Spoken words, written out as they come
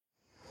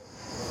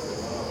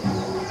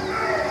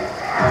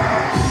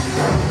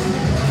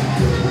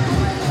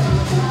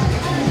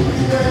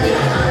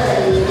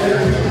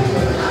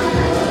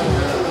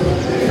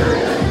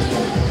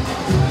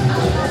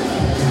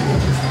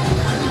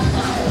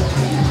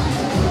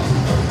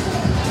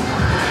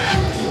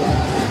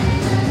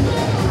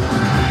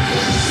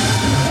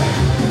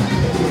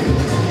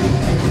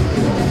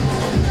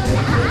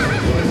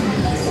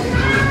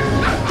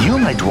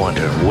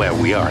wonder where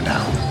we are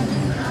now.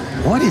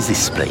 What is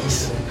this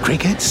place?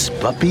 Crickets,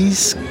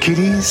 puppies,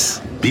 kitties,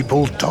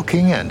 people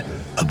talking, and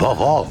above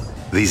all,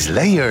 these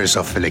layers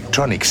of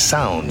electronic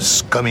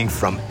sounds coming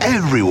from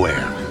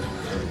everywhere.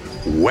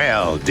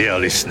 Well, dear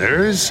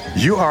listeners,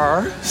 you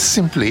are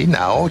simply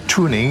now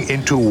tuning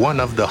into one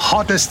of the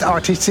hottest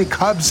artistic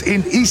hubs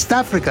in East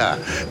Africa,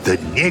 the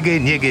Nyege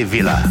Nyege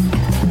Villa.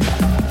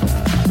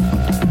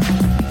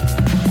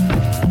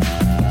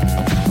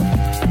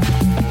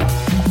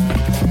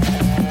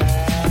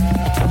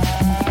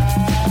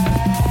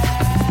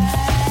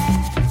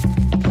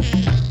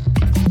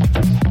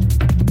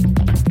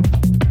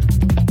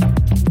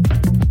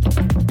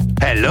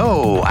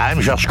 Hello,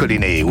 I'm Georges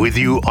Collinet with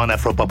you on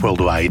Afropop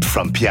Worldwide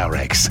from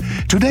PRX.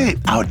 Today,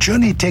 our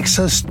journey takes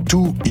us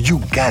to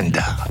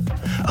Uganda,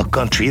 a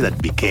country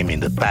that became in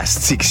the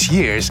past 6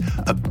 years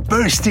a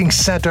bursting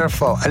center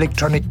for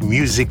electronic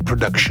music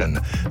production,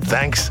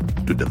 thanks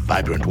to the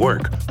vibrant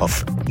work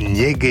of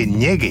Nyege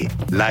Nyege,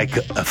 like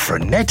a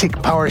frenetic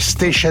power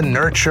station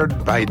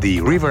nurtured by the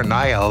River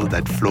Nile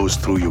that flows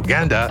through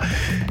Uganda.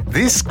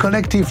 This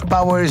collective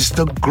powers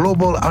the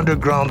global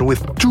underground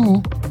with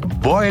 2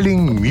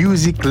 boiling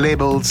music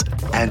labels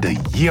and a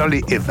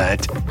yearly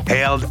event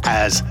hailed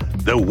as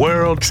the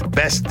world's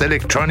best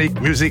electronic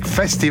music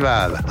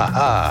festival.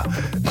 Haha!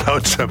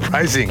 Not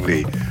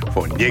surprisingly,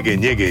 for Nyege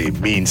Nyege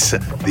means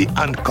the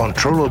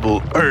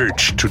uncontrollable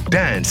urge to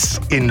dance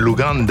in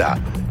Luganda,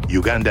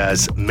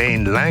 Uganda's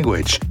main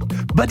language.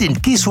 But in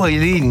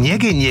Kiswahili,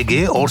 Nyege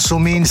Nyege also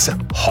means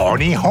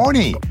horny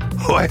horny.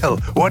 Well,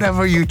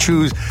 whatever you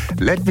choose,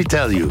 let me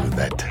tell you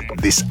that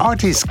this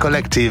artist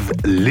collective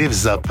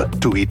lives up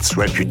to its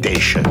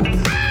reputation.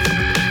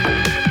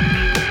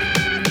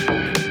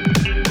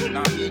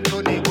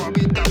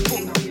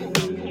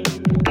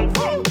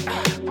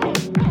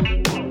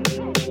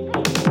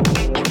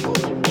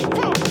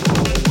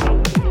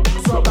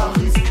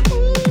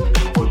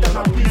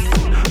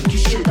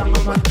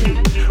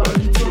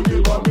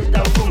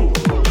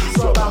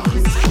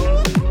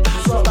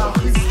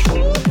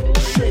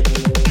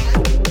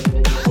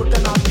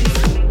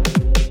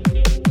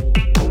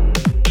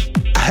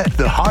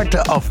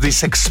 Of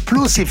this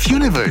explosive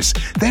universe,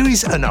 there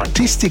is an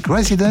artistic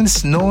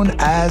residence known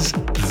as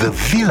the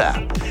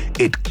Villa.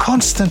 It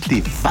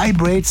constantly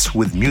vibrates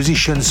with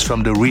musicians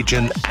from the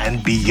region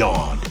and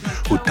beyond,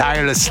 who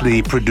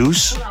tirelessly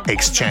produce,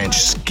 exchange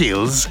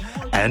skills,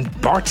 and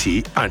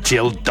party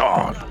until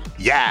dawn.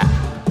 Yeah!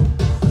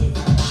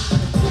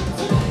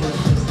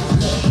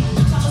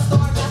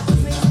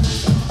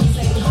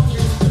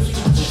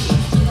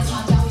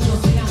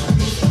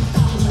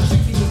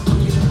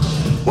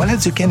 Well,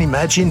 as you can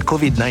imagine,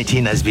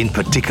 COVID-19 has been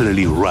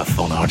particularly rough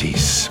on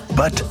artists.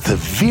 But the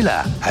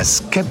Villa has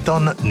kept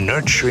on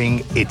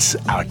nurturing its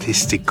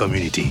artistic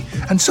community,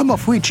 and some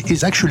of which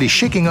is actually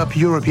shaking up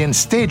European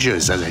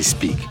stages as I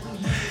speak.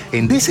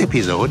 In this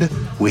episode,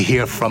 we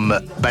hear from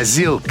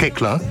Basile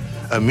Keklin,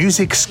 a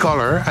music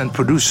scholar and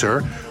producer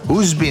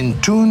who's been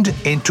tuned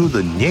into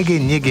the Nyege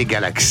Nyege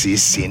galaxy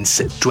since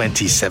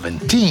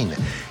 2017.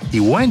 He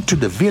went to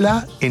the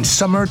Villa in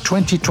summer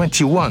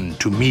 2021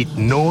 to meet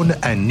known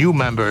and new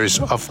members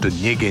of the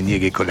Nyege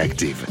Nyege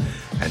collective.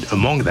 And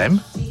among them,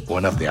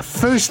 one of their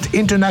first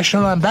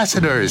international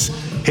ambassadors,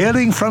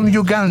 hailing from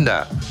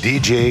Uganda,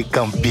 DJ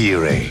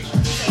Kampire.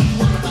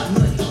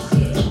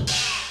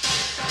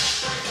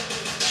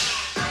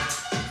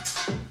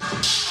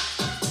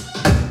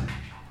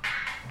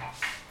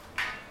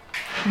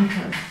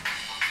 Okay.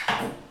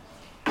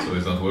 So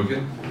is that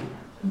working?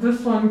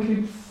 This one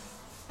keeps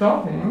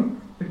stopping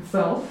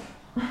itself.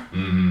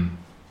 Mm-hmm.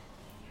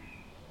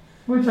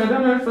 Which I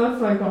don't know if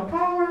that's like a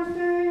power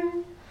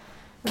thing,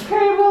 a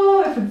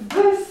cable, if it's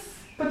this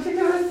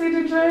particular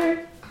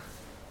CDJ.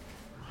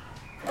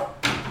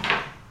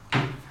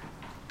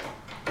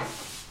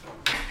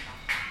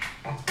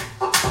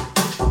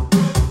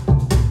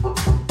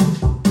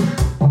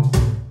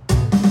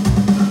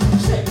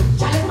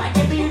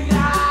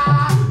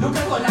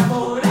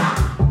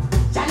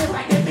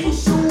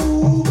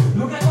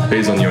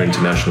 Based on your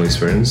international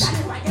experience,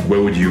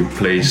 where would you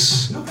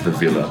place the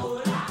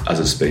Villa as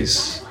a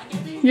space?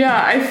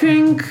 Yeah, I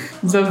think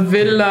the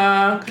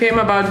Villa came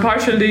about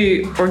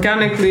partially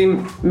organically,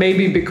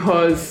 maybe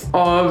because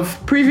of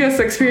previous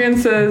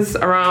experiences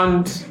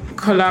around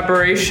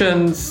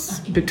collaborations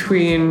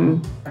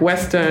between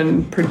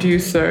Western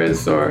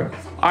producers or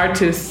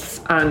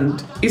artists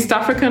and East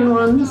African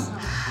ones.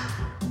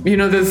 You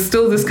know, there's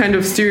still this kind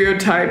of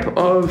stereotype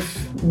of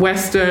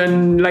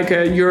Western, like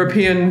a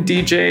European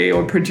DJ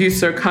or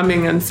producer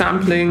coming and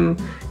sampling,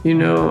 you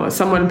know,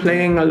 someone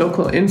playing a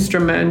local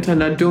instrument, an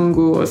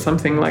adungu or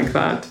something like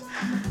that.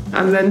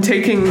 And then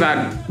taking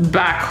that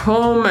back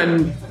home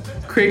and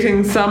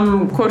creating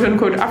some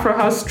quote-unquote Afro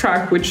house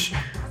track, which,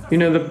 you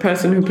know, the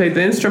person who played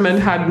the instrument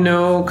had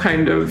no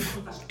kind of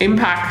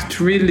impact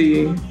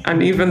really.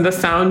 And even the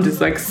sound is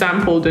like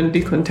sampled and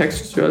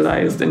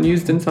decontextualized and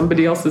used in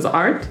somebody else's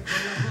art.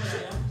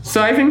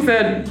 So I think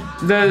that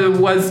there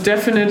was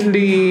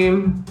definitely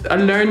a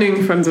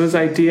learning from those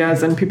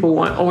ideas, and people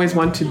always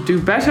want to do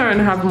better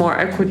and have more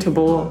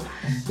equitable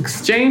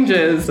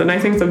exchanges. And I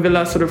think the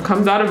villa sort of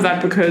comes out of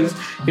that because,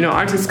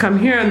 artists come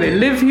here and they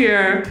live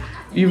here.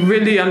 You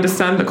really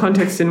understand the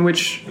context in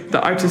which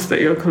the artist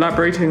that you're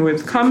collaborating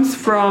with comes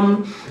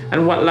from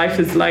and what life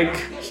is like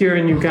here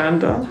in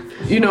Uganda.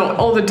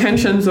 All the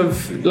tensions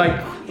of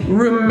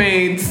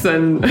roommates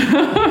and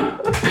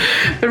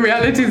the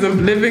realities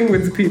of living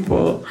with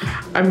people,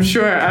 I'm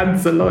sure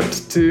adds a lot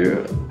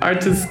to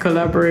artist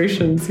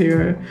collaborations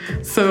here.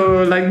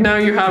 So now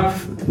you have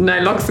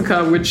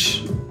Niloxica,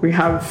 which we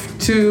have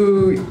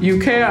 2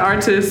 UK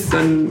artists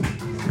and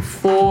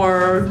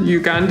 4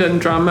 Ugandan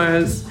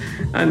drummers,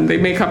 and they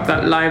make up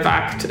that live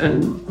act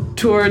and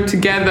tour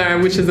together,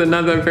 which is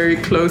another very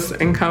close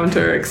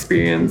encounter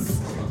experience.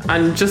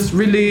 And just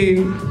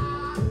really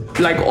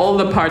all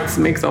the parts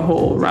make the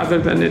whole, rather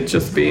than it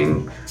just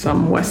being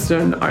some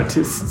Western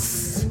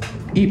artist's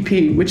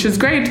EP, which is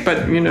great, but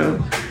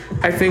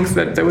I think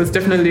that there was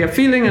definitely a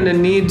feeling and a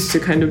need to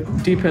kind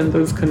of deepen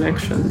those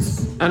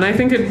connections. And I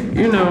think it,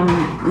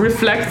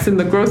 reflects in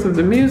the growth of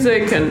the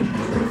music and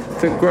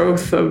the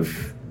growth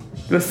of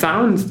the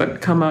sounds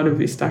that come out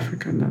of East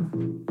Africa now.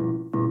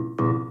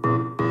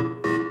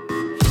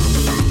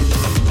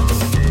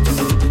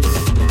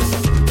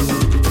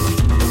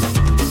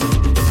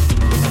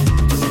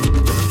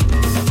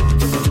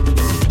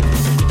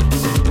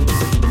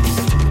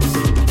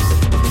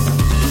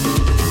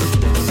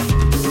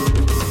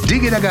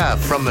 Digidaga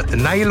from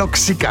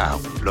Niloxica,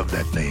 love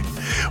that name.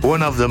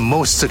 One of the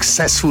most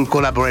successful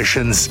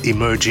collaborations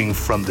emerging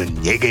from the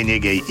Nyege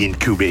Nyege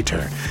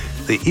incubator.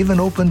 They even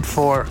opened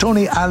for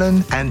Tony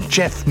Allen and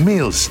Jeff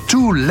Mills,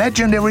 2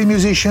 legendary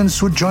musicians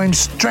who joined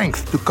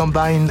strength to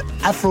combine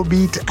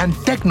Afrobeat and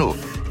techno.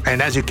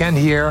 And as you can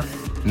hear,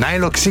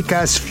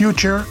 Niloxica's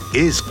future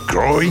is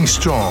growing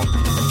strong.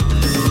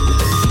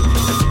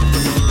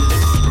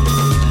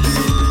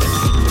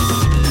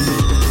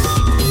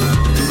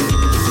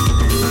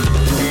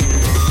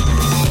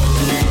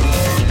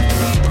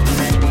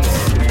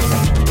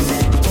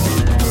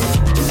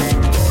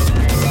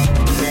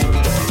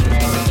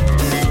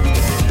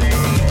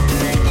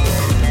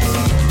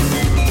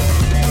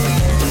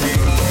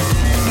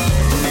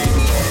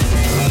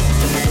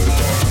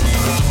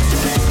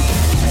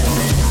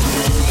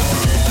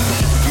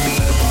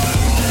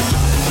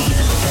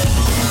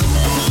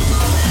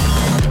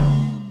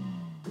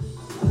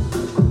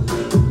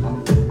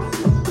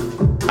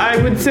 I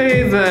would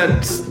say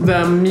that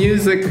the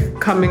music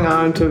coming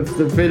out of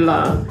the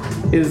villa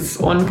is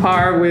on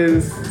par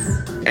with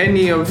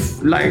any of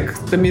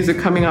the music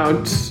coming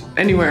out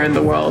anywhere in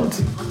the world.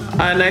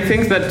 And I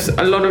think that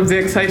a lot of the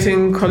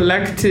exciting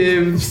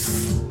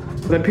collectives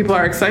that people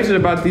are excited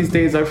about these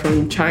days are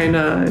from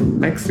China and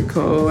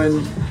Mexico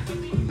and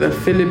the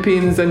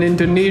Philippines and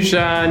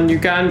Indonesia and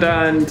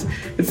Uganda. And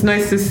it's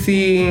nice to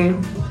see,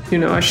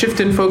 a shift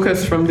in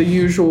focus from the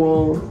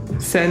usual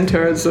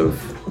centers of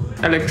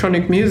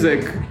electronic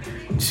music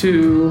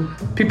to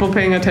people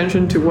paying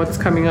attention to what's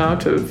coming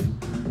out of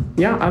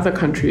other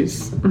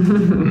countries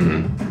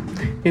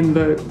in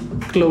the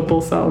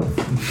global south.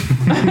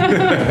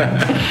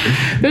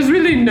 There's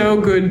really no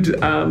good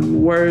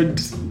word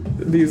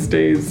these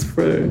days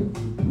for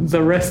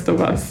the rest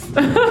of us.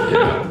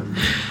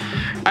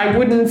 I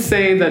wouldn't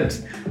say that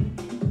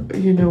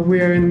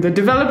we're in the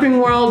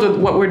developing world, or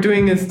what we're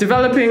doing is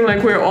developing.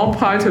 We're all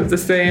part of the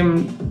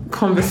same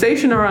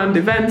conversation around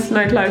events,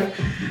 nightlife,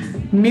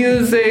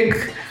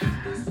 music,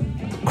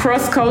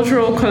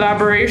 cross-cultural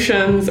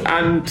collaborations,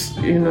 and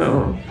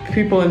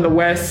people in the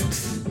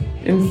West,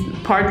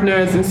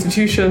 partners,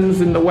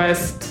 institutions in the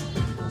West,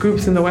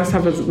 groups in the West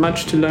have as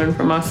much to learn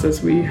from us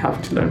as we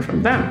have to learn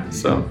from them.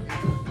 So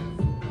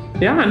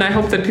and I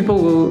hope that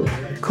people will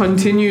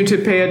continue to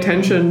pay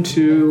attention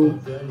to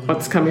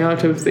what's coming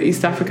out of the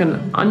East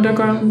African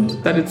underground,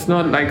 that it's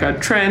not like a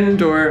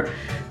trend or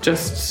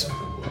just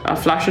a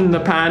flash in the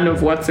pan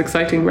of what's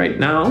exciting right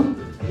now.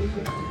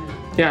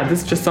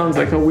 This just sounds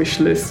like a wish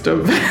list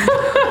of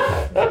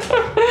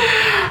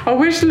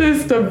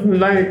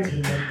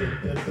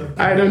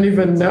I don't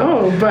even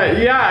know. But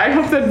I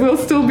hope that we'll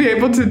still be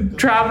able to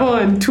travel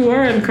and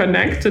tour and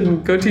connect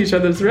and go to each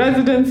other's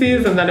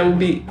residencies, and that it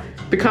will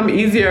become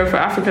easier for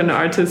African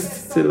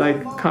artists to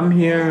come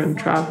here and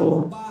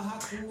travel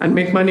and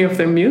make money off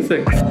their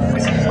music.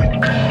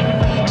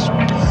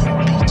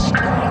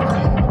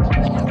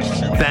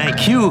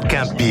 Thank you,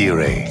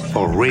 Campire,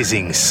 for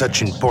raising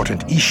such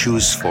important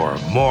issues for a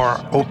more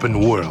open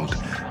world.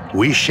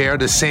 We share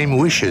the same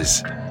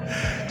wishes.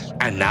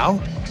 And now,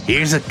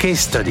 here's a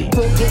case study.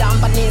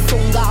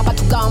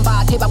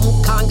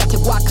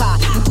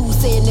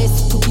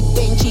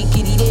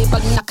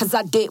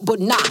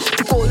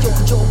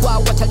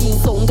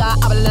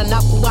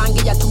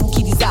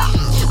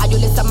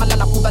 ayolesa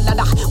malala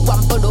kubalala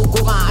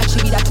wampologoma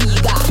achibira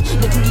tiga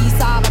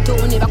netulisa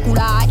abatone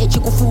bakula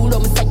ekikufulo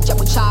musajja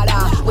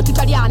mukyala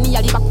wetutalyani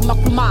yali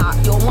bakumakuma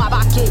yomwe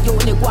abake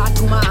yone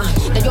gwatuma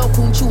nayo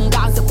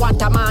kunchunga nze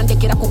kwantama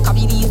ndekera ku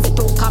kabiri nze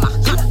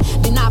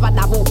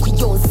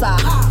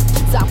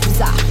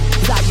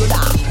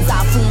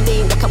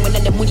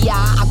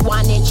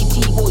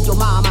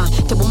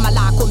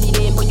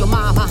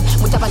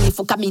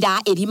fukamira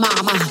eri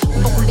mama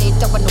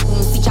okuleta wano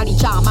kunsi kyali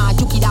kyama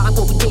jukira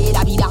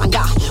ng'obuteera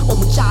biranga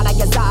omukyala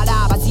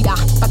yazaala abazira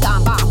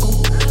bagamba mbu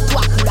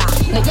twakula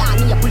naye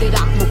ani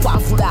yakulera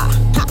mukwavula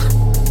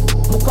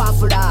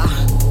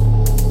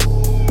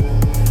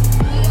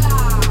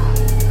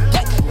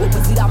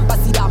omuzira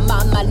mbazira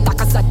mama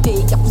nakazadde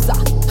yakuza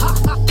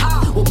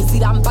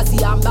omuzira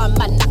mbazira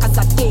mama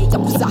nakazadde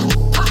yakuza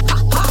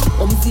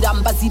omuzira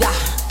mbazira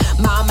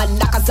mama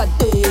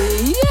nakazadde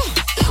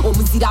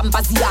omuzira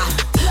mbazira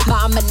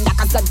mama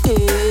nakazadde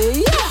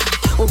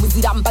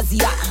omuzira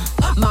mbazira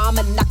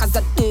mama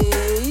nakazadde.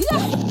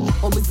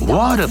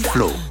 What a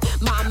flow!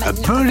 A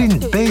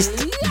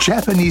Berlin-based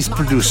Japanese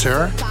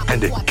producer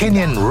and a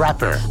Kenyan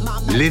rapper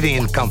living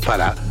in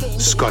Kampala,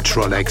 Scotch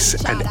Rolex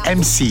and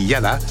MC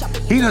Yala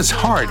hit us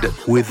hard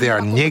with their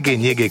Nyege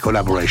Nyege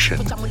collaboration.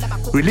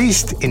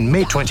 Released in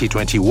May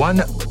 2021,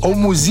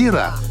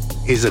 Omuzira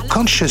is a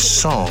conscious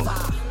song.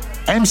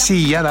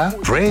 MC Yala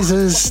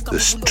praises the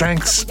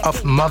strengths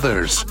of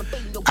mothers.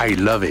 I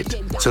love it.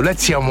 So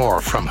let's hear more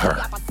from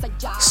her.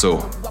 So,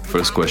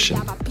 first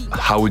question.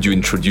 How would you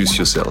introduce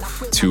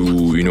yourself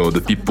to,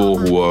 the people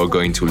who are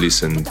going to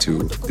listen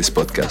to this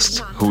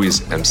podcast? Who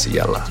is MC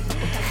Yala?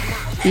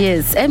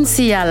 Yes,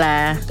 MC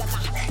Yala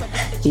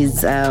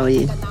is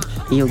a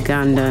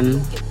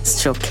Ugandan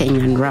stroke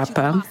Kenyan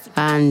rapper.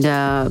 And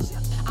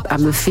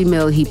I'm a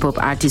female hip-hop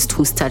artist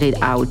who started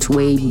out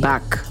way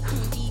back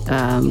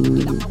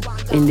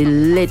in the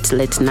late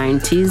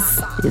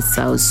 90s. Yes,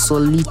 I was so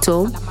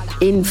little.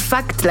 In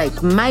fact,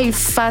 like my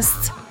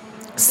first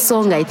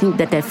song I think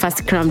that I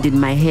first crammed in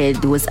my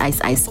head was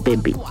Ice Ice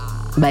Baby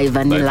by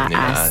Vanilla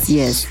Ice.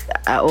 Yes.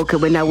 Okay,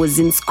 when I was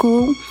in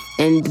school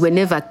and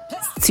whenever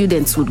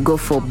students would go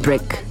for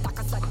break,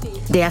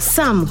 there are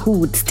some who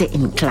would stay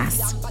in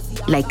class,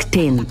 like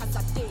 10,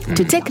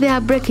 to take their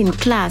break in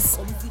class.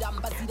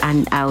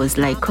 And I was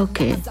like,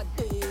 okay,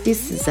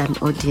 this is an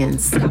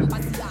audience.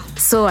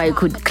 So I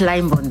could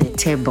climb on the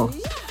table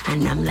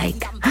and I'm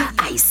like,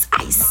 Ice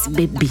Ice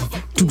Baby,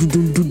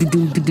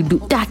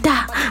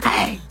 da-da.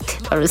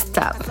 Or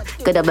stop.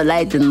 Could have a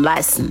light and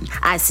lesson.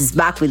 Ice is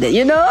back with it.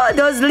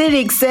 Those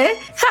lyrics, eh?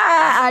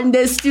 And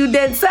the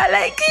students are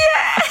like,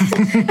 yeah.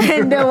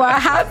 And they were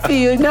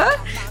happy,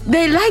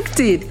 They liked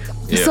it.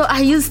 Yeah. So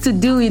I used to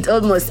do it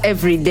almost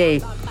every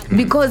day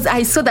because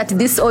I saw that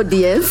this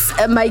audience,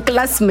 my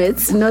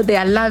classmates, they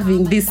are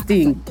loving this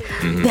thing.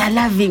 Mm-hmm. They are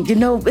loving,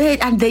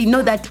 and they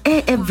know that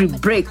every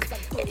break,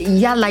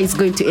 Yala is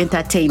going to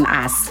entertain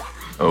us.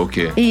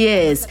 Okay.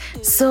 Yes.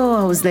 So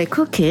I was like,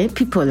 okay,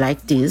 people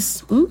like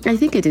this. I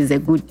think it is a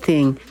good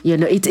thing.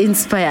 It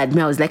inspired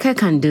me. I was like, I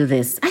can do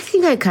this. I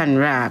think I can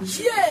rap.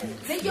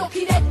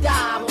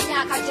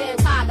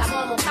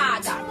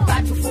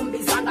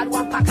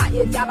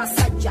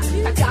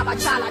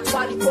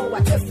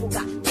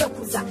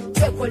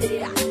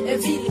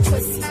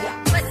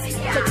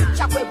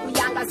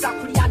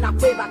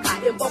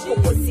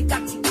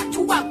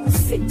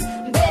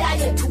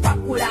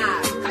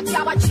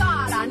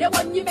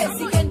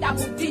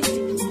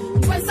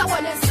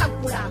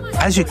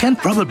 As you can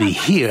probably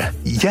hear,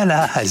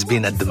 Yala has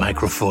been at the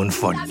microphone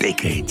for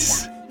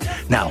decades.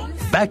 Now,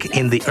 back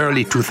in the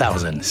early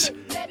 2000s,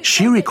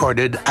 she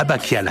recorded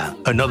Abakyala,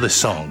 another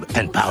song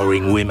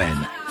empowering women.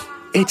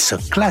 It's a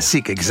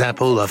classic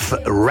example of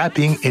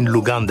rapping in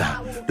Luganda,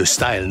 the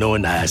style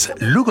known as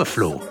Luga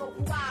Flow.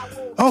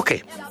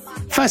 Okay,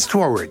 fast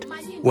forward.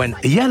 When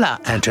Yala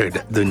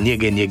entered the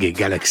Nyege Nyege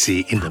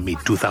galaxy in the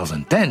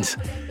mid-2010s,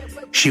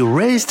 she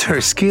raised her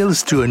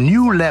skills to a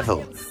new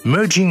level,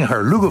 merging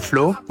her Luga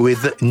Flow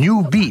with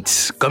new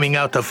beats coming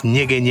out of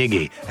Nyege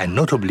Nyege, and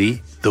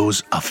notably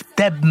those of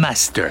Deb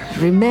Master.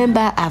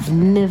 Remember, I've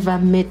never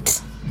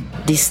met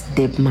this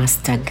Deb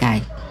Master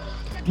guy.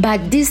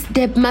 But this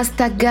Deb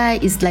Master guy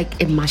is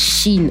like a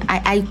machine.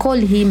 I call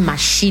him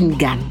machine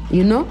gun,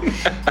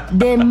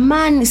 The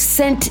man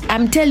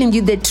I'm telling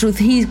you the truth,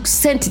 he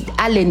sent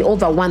Allen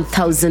over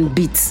 1,000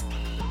 beats.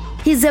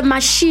 He's a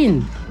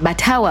machine.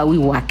 But how are we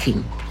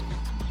working?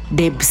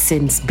 Deb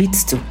sends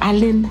beats to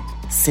Allen,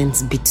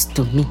 sends beats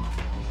to me.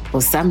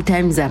 Or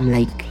sometimes I'm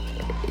like,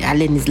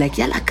 Allen is like,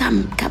 Yala,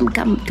 come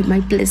to my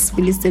place.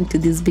 We listen to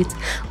these beats.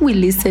 We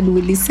listen.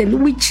 We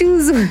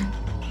choose.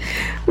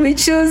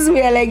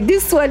 We are like,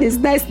 this one is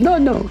nice.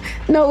 No,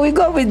 we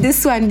go with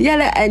this one.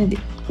 Yala, and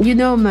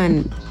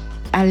man,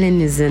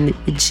 Allen is a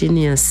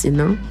genius,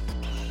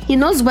 He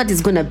knows what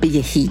is going to be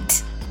a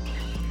hit.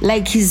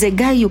 Like, he's a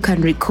guy you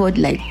can record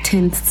like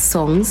 10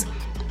 songs,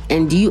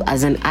 and you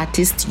as an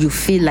artist, you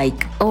feel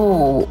like,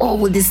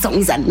 oh, these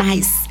songs are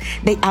nice.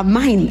 They are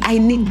mine. I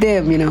need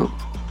them,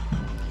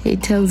 He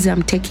tells you,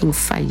 I'm taking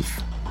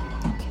 5.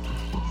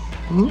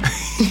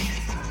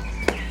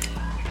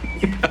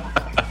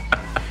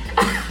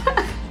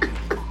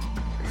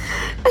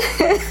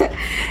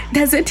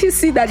 Doesn't he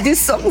see that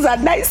these songs are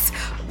nice?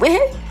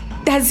 Well,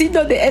 does he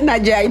know the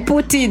energy I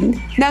put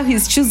in? Now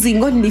he's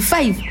choosing only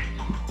 5.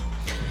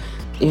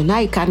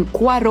 I can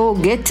quarrel,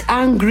 get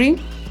angry,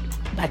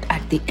 but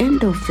at the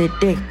end of the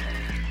day,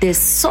 the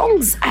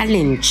songs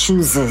Allen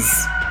chooses,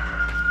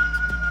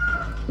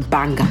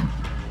 banger.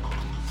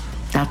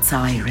 That's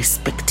how I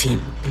respect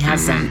him. He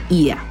has an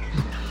ear.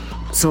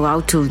 So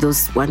out of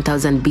those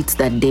 1,000 beats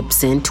that Deb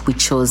sent, we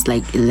chose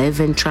like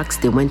 11 tracks.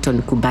 They went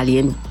on Kubali,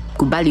 and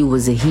Kubali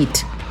was a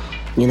hit,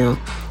 you know.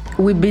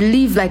 We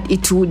believe that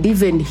it would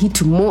even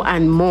hit more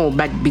and more,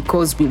 but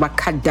because we were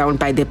cut down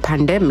by the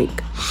pandemic.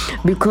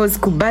 Because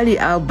Kubali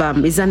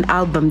album is an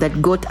album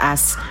that got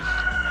us,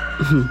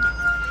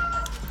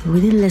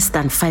 within less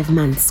than 5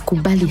 months,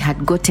 Kubali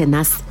had gotten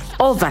us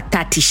over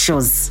 30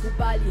 shows.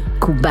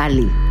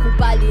 Kubali.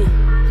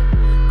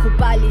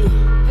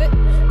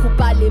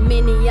 Kubali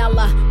mini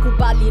yala,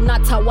 Kubali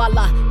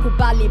natawala,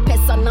 Kubali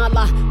pesa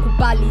nala,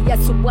 Kubali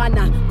Yesu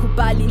Bwana,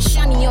 Kubali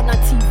ushaniona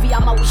TV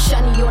ama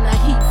ushaniona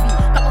hivi,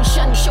 kama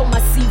ushani show my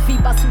CV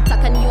basi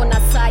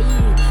utakaniona sahi,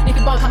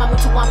 nikibonga kama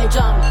mtu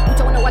wamejam,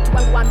 utaona watu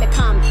wangu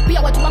wamekam,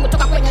 pia watu wangu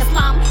toka kwenye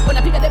slum,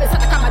 wanapiga debe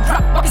sana kama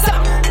drop,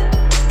 wakisema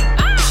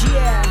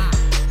yeah.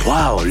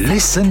 Wow,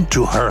 listen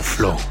to her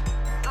flow.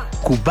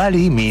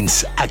 Kubali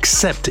means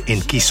accept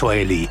in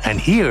Kiswahili, and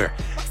here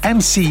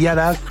MC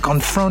Yala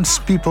confronts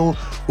people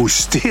who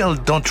still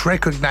don't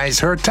recognize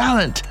her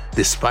talent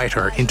despite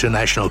her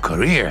international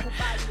career.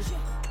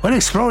 Well,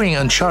 exploring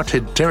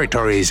uncharted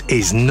territories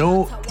is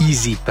no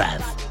easy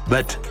path,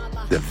 but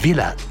the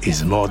Villa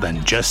is more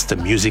than just a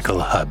musical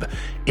hub.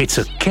 It's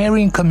a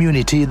caring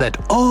community that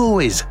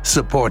always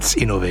supports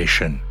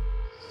innovation.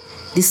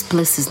 This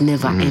place is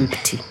never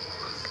empty.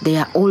 There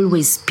are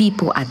always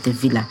people at the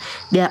Villa.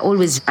 There are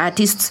always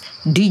artists,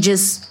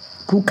 DJs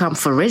who come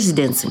for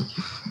residency.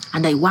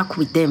 And I work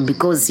with them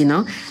because, you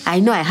know I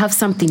have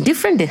something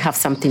different, they have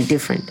something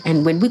different.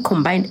 And when we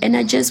combine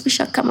energies, we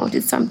shall come out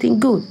with something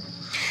good.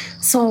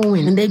 So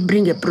when they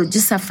bring a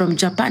producer from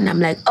Japan, I'm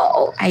like,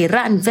 I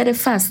run very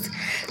fast.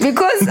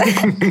 Because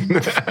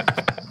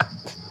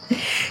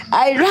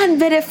I run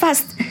very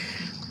fast.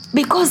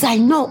 Because I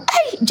know,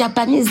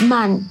 Japanese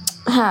man,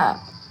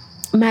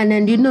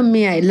 and you know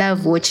me, I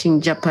love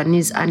watching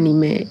Japanese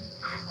anime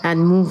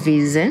and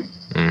movies.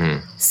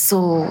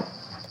 So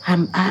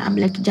I'm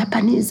like,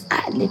 Japanese,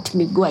 let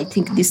me go. I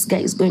think this guy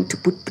is going to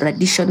put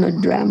traditional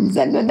drums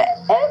and all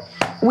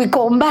that. We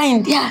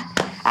combined,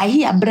 I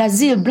hear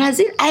Brazil,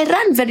 I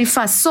run very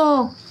fast.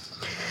 So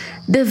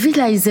the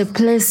Villa is a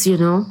place,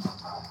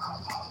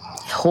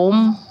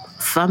 home,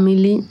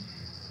 family,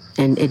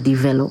 and a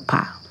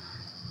developer.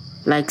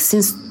 Like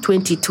since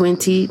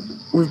 2020,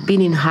 we've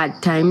been in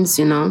hard times,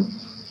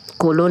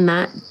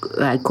 Corona,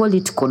 I call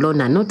it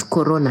Corona, not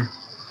Corona.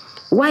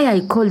 Why I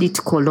call it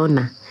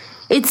Corona?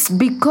 It's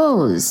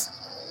because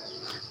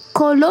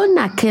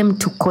Corona came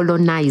to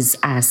colonize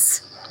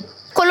us.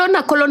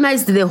 Corona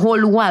colonized the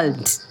whole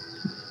world.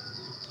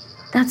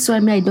 That's why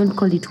I don't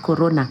call it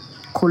Corona.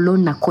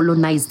 Corona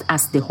colonized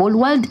us, the whole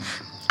world,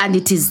 and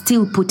it is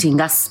still putting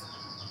us,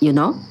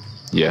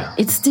 Yeah.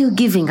 It's still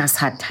giving us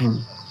hard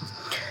time.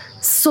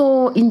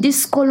 So in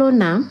this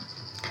Corona,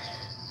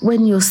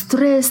 when you're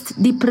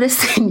stressed,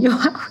 depressed in your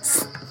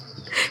house,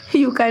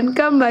 you can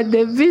come at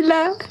the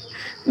Villa,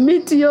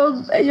 meet your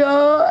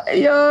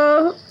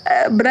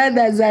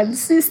brothers and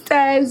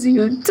sisters,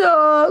 you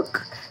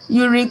talk,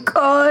 you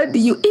record,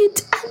 you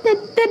eat, and then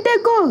the day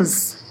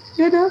goes.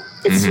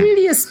 It's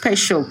really a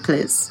special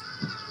place.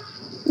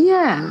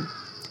 Yeah.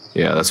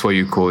 Yeah, that's why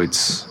you call it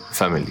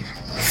family.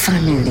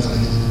 Family.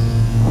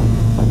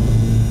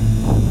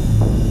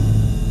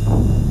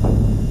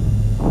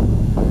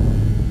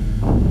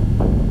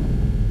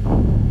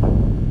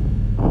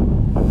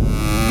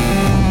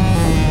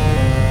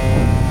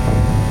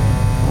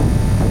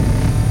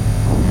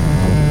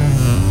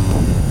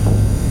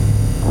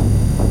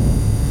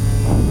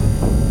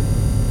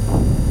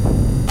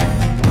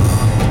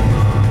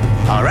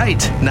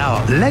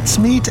 Now, let's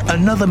meet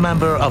another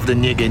member of the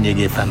Nyege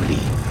Nyege family.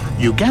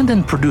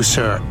 Ugandan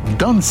producer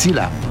Don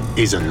Zilla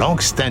is a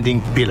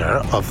long-standing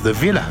pillar of the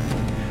Villa.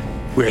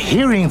 We're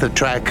hearing the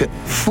track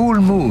Full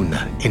Moon,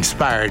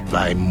 inspired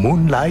by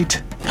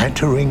moonlight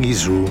entering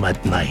his room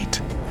at night.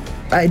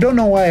 I don't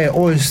know why I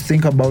always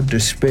think about the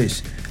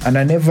space, and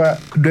I never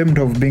dreamed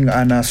of being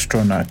an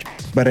astronaut.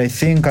 But I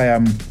think I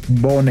am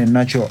born a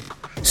natural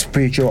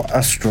spiritual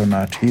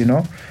astronaut,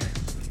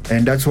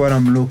 And that's what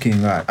I'm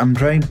looking at. I'm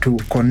trying to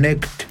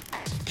connect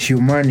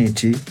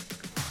humanity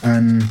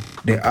and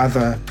the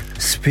other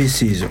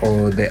species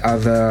or the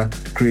other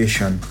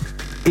creation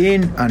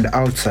in and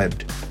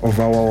outside of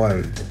our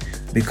world.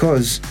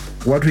 Because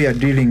what we are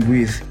dealing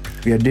with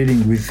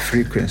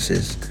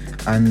frequencies,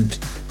 and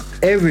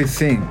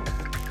everything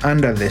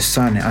under the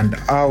sun and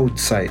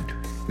outside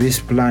this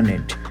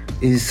planet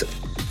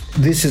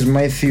this is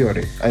my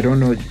theory. I don't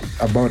know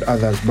about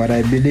others, but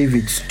I believe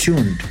it's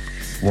tuned.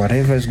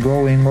 Whatever's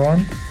going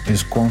on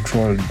is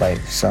controlled by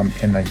some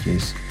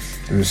energies.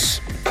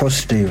 There's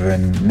positive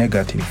and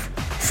negative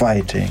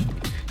fighting,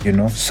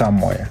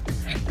 somewhere.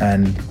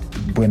 And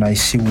when I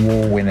see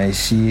war, when I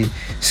see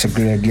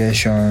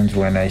segregations,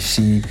 when I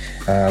see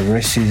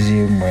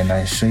racism, when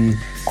I see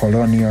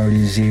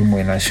colonialism,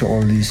 when I see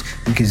all these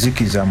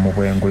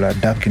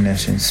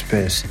darkness in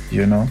space,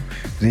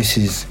 this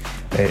is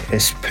a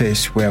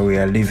space where we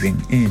are living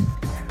in.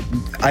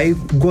 I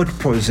got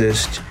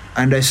possessed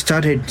and I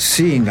started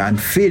seeing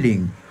and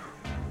feeling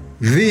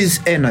these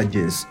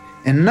energies.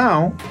 And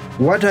now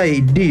what I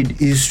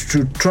did is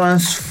to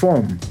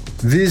transform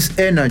these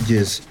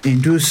energies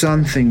into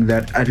something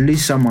that at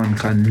least someone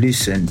can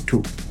listen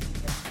to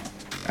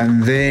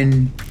and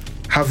then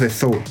have a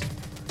thought.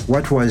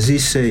 What was he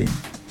saying?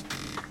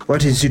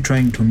 What is he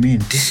trying to mean?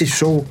 This is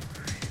so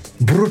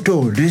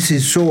brutal. This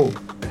is so...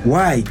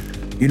 Why?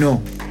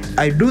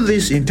 I do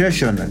this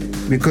intentionally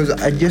because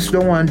I just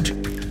don't want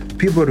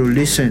people to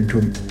listen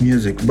to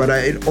music, but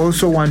I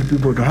also want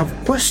people to have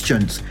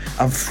questions.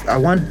 I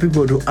want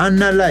people to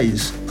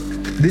analyze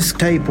this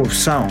type of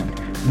sound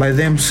by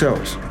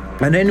themselves.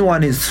 And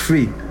anyone is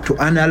free to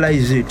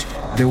analyze it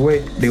the way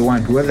they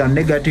want, whether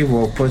negative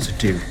or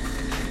positive.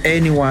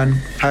 Anyone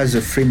has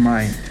a free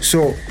mind.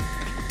 So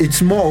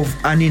it's more of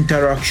an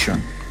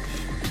interaction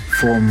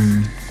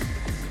from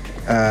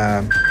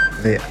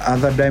the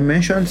other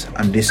dimensions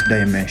and this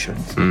dimension.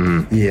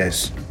 Mm-hmm.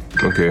 Yes.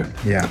 Okay.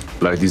 Yeah.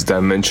 Like this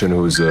dimension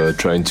who's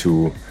trying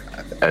to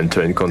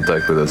enter in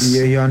contact with us.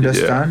 Yeah, you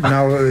understand?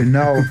 Yeah.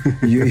 Now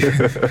you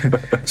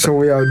so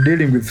we are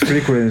dealing with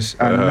frequency,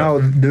 and now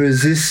there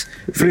is this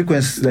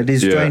frequency that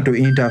is trying to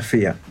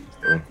interfere.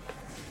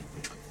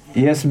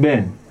 Yes,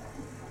 Ben.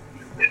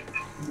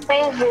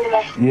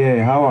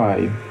 Yeah, how are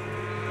you?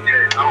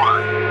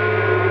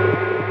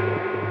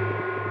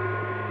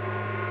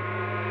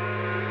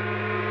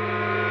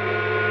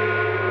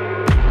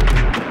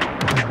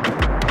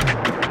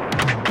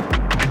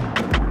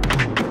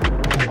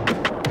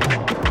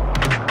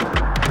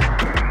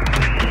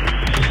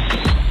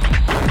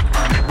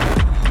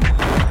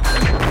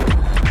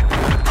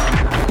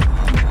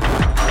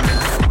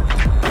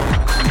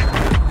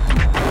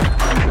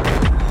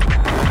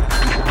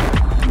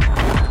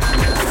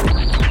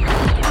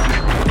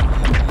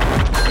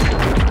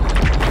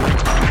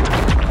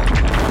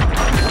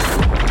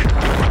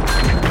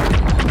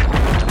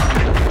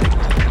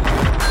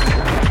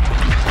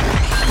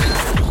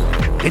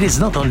 It is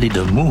not only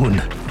the moon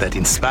that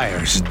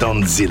inspires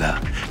Don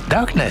Zilla.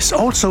 Darkness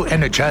also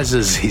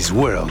energizes his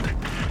world.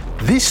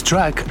 This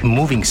track,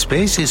 Moving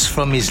Space, is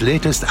from his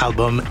latest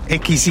album,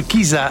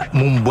 Ekisikiza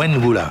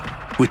Mumbwengula,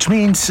 which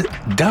means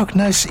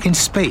darkness in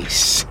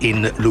space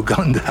in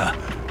Luganda.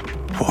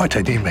 What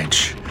an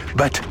image.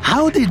 But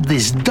how did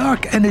this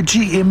dark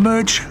energy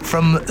emerge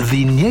from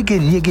the Nyege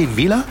Nyege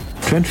Villa?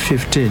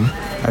 2015,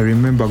 I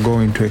remember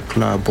going to a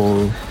club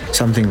or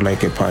something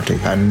like a party.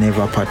 I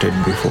never partied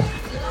before.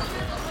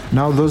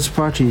 Now those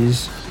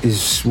parties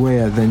is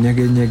where the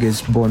Nyege Nyege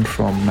is born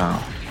from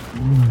now.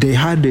 They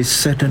had a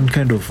certain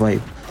kind of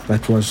vibe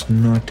that was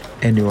not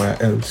anywhere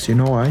else. You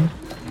know why?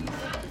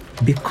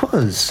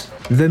 Because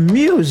the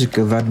music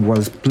that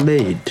was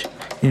played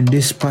in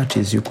these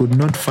parties, you could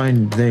not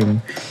find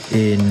them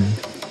in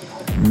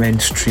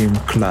mainstream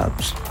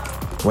clubs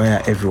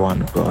where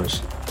everyone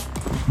goes.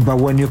 But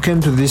when you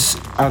came to this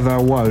other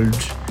world,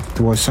 it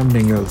was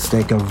something else,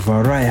 like a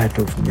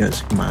variety of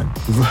music, man.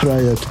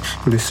 Variety.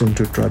 You listen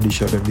to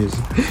traditional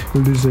music,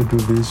 you listen to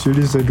this, you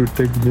listen to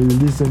techno, you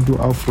listen to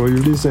afro, you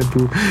listen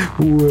to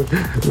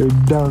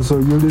dance,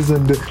 or you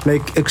listen to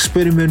like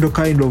experimental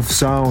kind of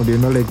sound,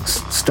 like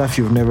stuff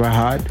you've never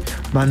heard.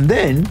 And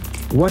then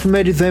what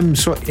made them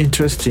so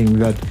interesting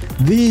that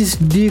these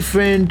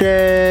different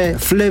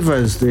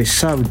flavors they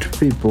served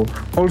people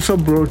also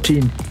brought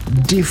in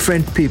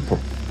different people.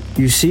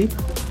 You see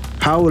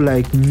how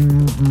like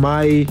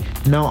my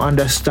now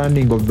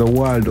understanding of the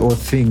world or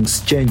things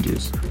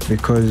changes,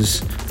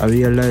 because I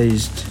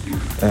realized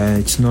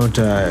it's not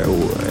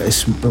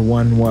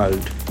one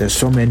world. There's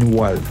so many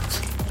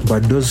worlds,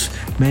 but those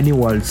many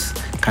worlds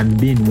can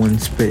be in one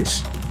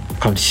space,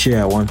 can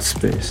share one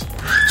space.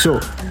 So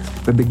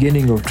the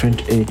beginning of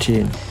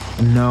 2018,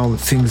 now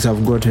things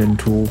have gotten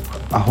to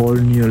a whole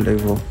new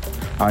level.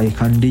 I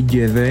can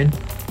DJ then,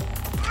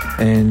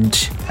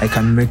 and I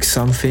can make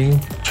something,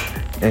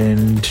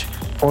 and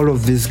all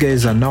of these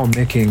guys are now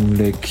making,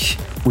 like,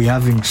 we're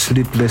having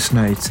sleepless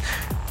nights.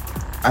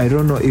 I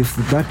don't know if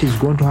that is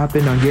going to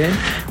happen again,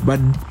 but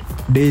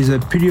there is a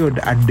period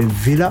at the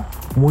villa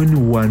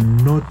when we were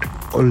not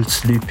all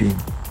sleeping.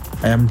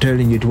 I am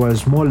telling you, it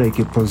was more like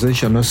a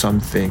possession or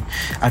something.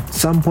 At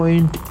some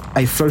point,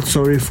 I felt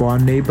sorry for our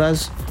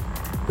neighbors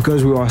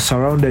because we were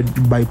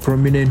surrounded by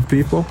prominent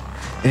people,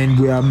 and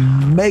we are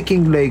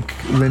making like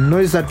the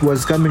noise that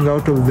was coming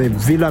out of the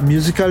villa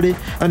musically,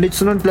 and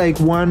it's not like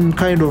one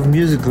kind of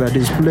music that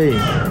is playing.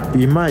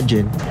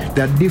 Imagine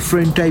there are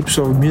different types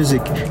of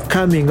music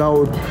coming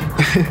out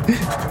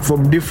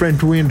from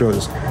different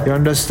windows, you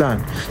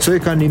understand? So you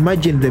can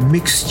imagine the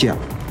mixture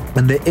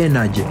and the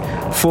energy.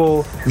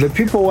 For the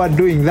people who are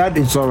doing that,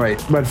 it's all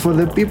right, but for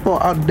the people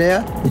out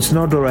there, it's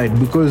not all right,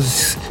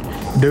 because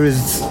there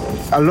is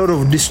a lot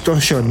of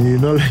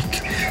distortion,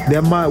 like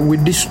we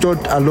distort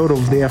a lot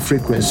of their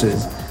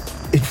frequencies.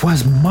 It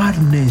was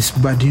madness,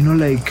 but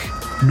like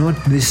not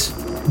this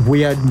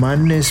weird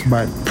madness,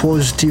 but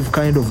positive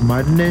kind of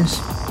madness.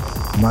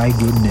 My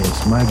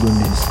goodness.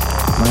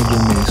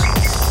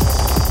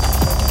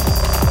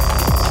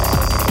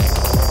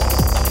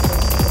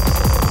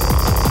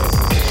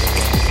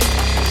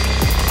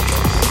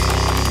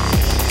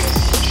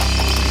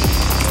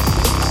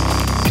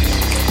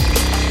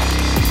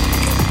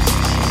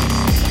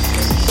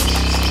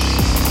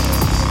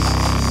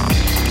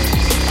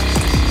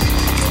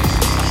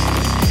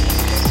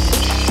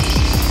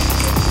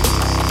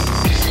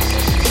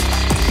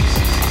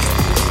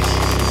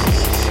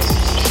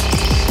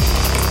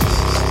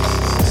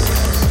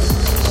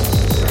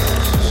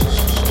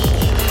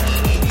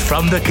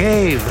 From the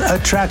Cave, a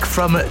track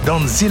from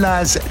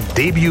Donzilla's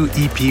debut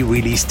EP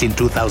released in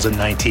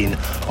 2019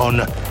 on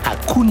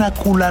Hakuna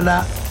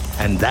Kulala,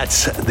 and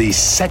that's the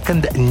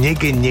second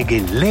Nyege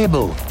Nyege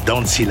label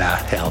Donzilla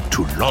helped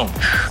to launch.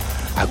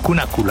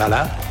 Hakuna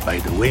Kulala, by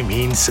the way,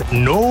 means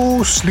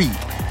no sleep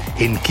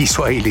in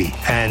Kiswahili,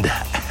 and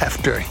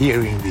after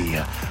hearing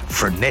the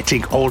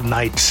frenetic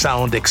all-night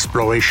sound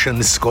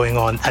explorations going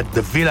on at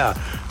the villa,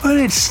 well,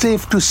 it's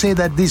safe to say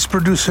that these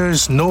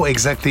producers know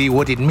exactly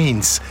what it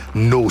means,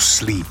 no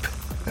sleep.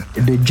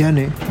 The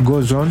journey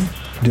goes on,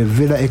 the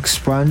villa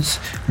expands,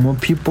 more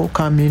people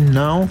come in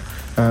now,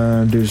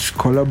 there's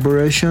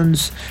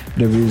collaborations,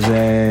 there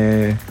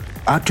is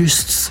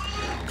artists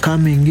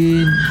coming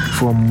in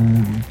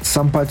from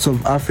some parts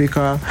of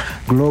Africa,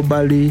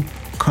 globally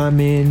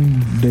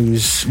coming, there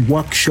is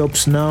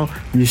workshops now.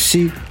 You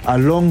see,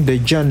 along the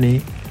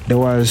journey, there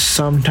was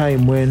some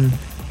time when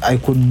I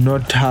could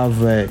not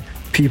have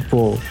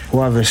people who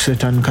have a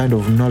certain kind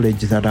of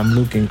knowledge that I'm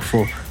looking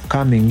for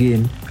coming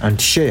in and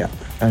share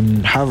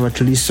and have at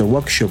least a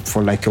workshop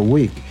for like a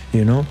week,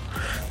 you know.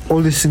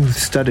 All these things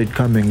started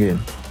coming in.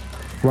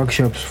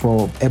 Workshops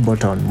for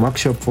Ableton,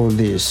 workshop for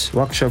this,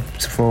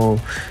 workshops for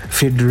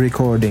field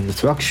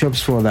recordings,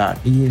 workshops for that,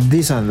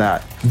 this and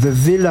that. The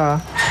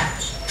villa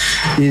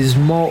is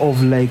more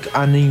of like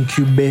an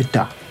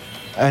incubator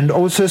and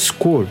also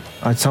school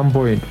at some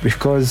point,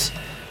 because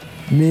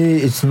me,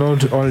 it's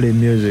not only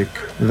music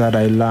that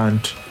I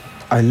learned.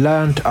 I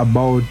learned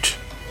about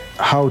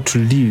how to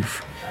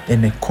live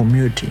in a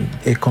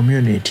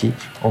community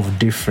of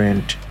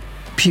different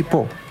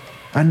people.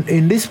 And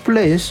in this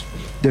place,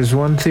 there's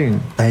one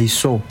thing I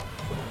saw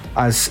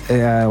as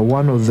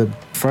one of the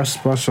first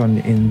person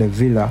in the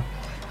villa.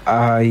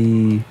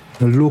 I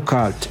look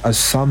at as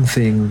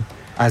something,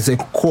 as a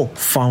core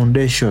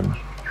foundation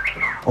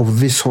of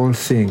this whole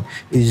thing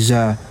is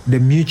the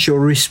mutual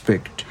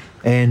respect.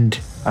 And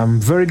I'm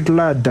very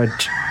glad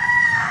that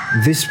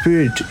this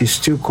spirit is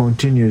still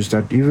continues,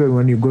 that even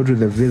when you go to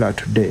the villa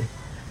today,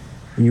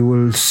 you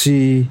will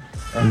see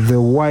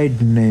the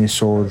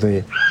wideness or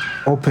the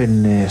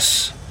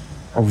openness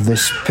of the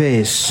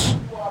space.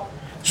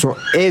 So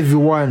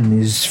everyone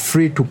is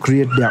free to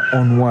create their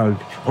own world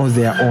or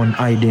their own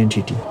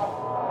identity.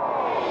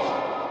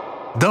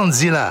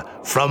 Donzilla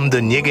from the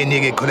Nyege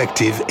Nyege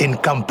Collective in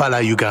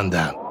Kampala,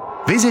 Uganda.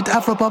 Visit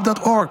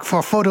afropop.org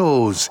for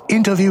photos,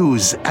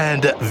 interviews,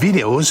 and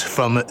videos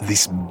from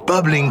this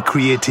bubbling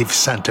creative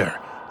center.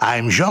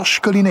 I'm Georges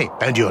Collinet,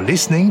 and you're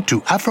listening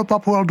to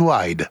Afropop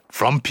Worldwide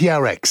from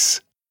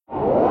PRX.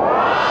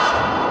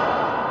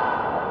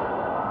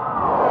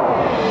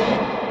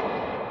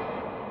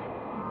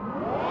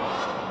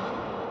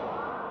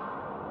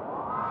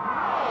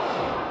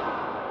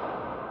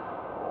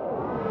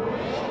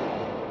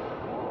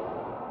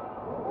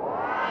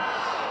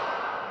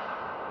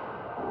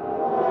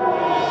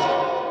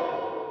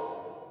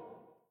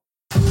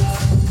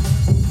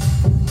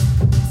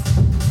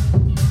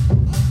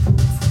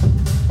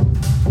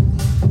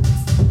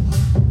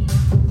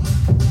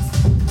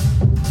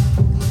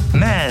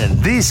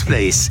 This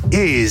place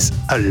is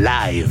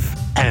alive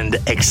and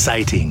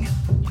exciting.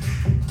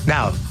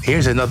 Now,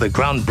 here's another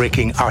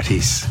groundbreaking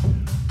artist,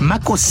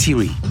 Mako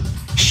Siri.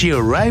 She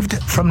arrived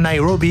from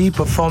Nairobi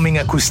performing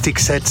acoustic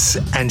sets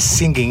and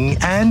singing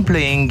and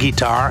playing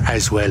guitar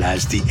as well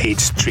as the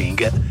 8-string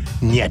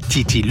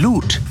Nyatiti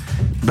lute.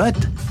 But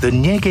the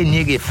Nyege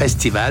Nyege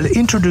Festival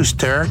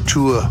introduced her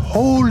to a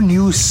whole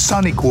new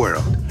sonic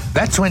world.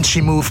 That's when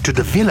she moved to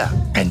the villa,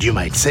 and you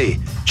might say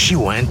she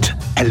went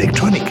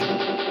electronic.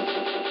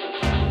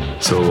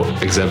 So,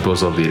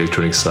 examples of the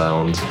electronic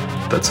sound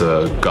that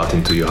got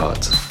into your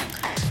heart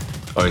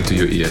or into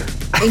your ear.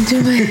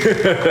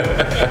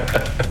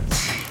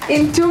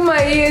 Into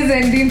my ears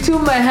and into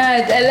my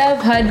heart. I love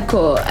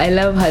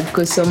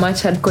hardcore so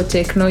much. Hardcore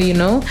techno, you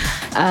know.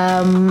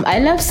 I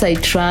love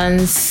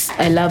psytrance.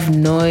 I love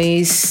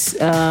noise.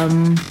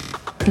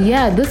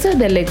 Those are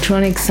the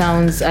electronic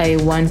sounds I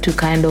want to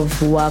kind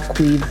of work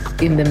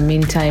with in the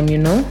meantime, you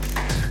know.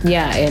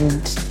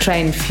 And try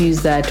and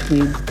fuse that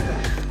with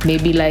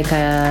maybe like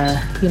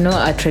a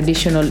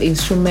traditional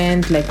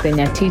instrument like the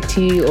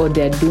nyatiti or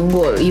the adungo,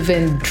 or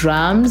even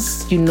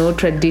drums,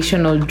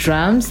 traditional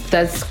drums.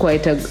 That's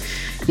quite a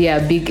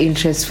big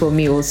interest for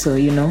me also,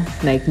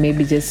 like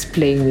maybe just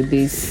playing with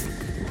this.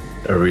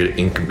 A real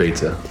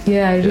incubator.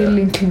 Real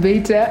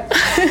incubator.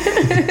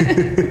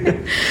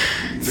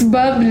 It's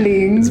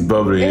bubbling. It's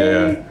bubbling,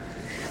 yeah.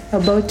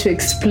 About to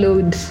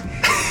explode.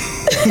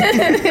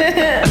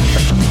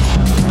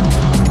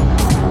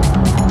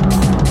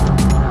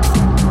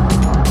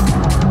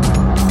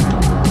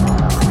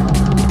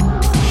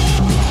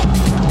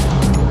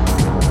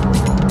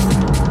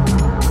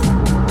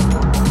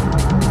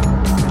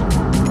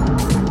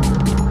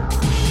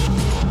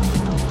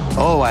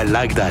 Oh, I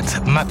like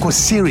that. Mako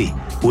Siri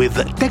with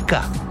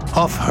Teka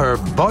of her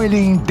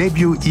boiling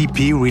debut EP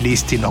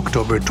released in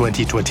October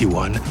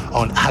 2021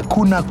 on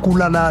Hakuna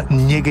Kulala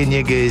Nyege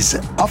Nyege's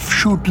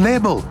offshoot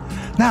label.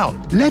 Now,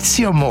 let's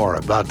hear more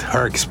about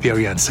her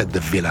experience at the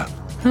villa.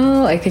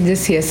 Oh, I can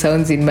just hear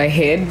sounds in my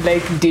head,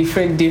 like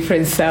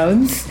different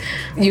sounds.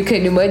 You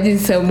can imagine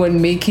someone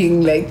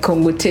making like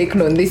Congo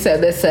techno on this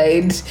other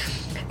side,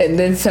 and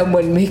then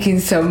someone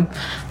making some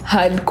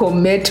hardcore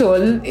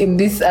metal in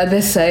this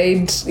other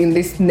side, in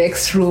this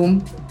next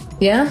room.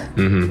 Yeah?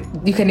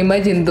 Mm-hmm. You can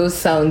imagine those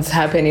sounds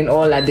happening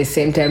all at the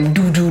same time.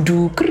 Do, do,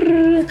 do,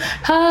 krrr,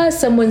 ha,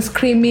 someone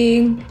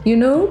screaming, you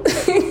know?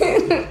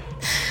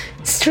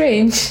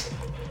 Strange.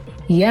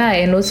 Yeah,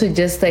 and also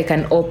just like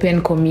an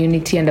open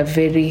community and a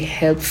very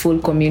helpful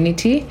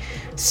community.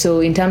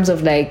 So in terms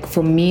of like,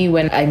 for me,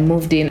 when I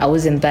moved in, I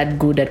wasn't that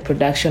good at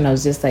production. I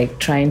was just like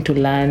trying to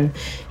learn,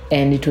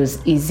 and it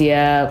was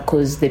easier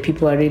because the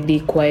people are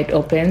really quite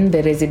open,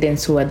 the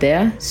residents who are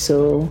there.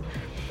 So,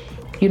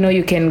 you know,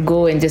 you can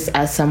go and just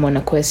ask someone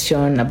a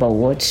question about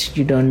what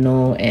you don't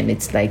know, and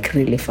it's like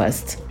really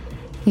fast.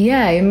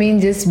 Yeah, I mean,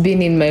 just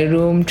being in my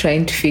room,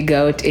 trying to figure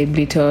out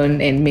Ableton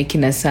and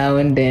making a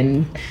sound,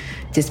 and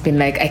just been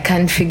like, I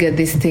can't figure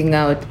this thing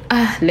out.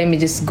 Let me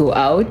just go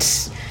out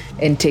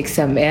and take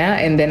some air.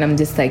 And then I'm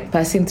just like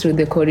passing through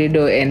the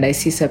corridor and I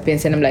see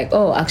Sapiens and I'm like,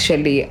 oh,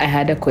 actually, I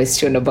had a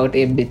question about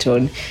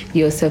Ableton.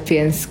 Yo,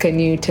 Sapiens, can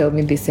you tell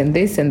me this and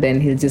this? And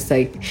then he'll just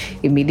like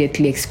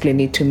immediately explain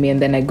it to me.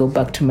 And then I go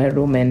back to my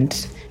room and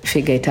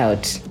figure it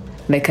out.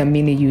 Like a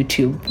mini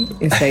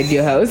YouTube inside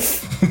your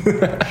house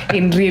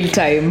in real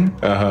time.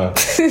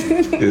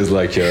 It's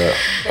like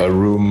a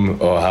room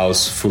or a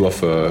house full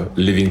of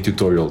living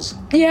tutorials.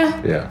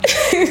 Yeah. Yeah.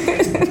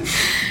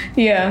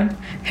 Yeah,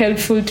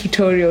 helpful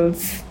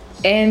tutorials.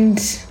 And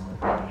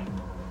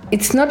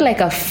it's not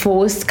like a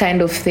forced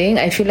kind of thing.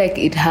 I feel like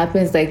it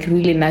happens like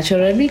really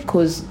naturally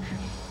because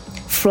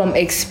from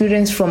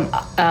experience from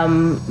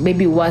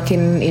maybe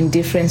working in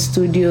different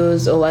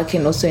studios or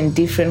working also in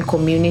different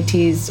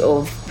communities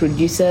of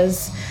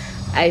producers,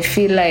 I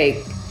feel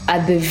like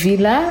at the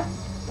villa,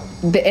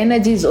 the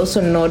energy is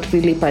also not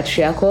really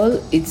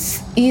patriarchal.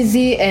 It's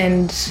easy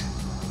and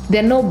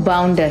there are no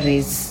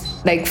boundaries.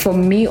 Like for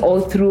me, all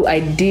through, I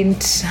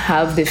didn't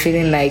have the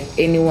feeling like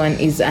anyone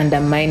is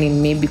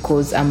undermining me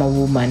because I'm a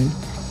woman.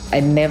 I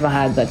never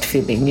had that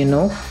feeling, you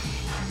know?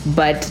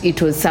 But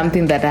it was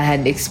something that I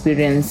had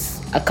experienced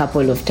a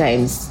couple of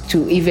times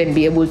to even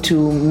be able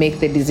to make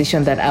the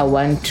decision that I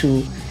want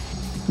to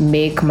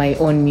make my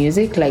own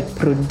music, like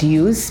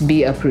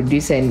be a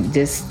producer and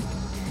just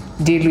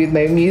deal with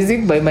my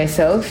music by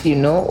myself, you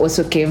know,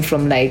 also came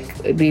from like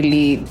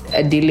really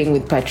dealing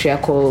with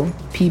patriarchal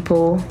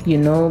people, you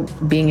know,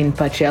 being in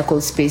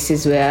patriarchal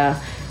spaces where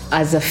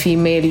as a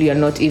female, you're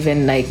not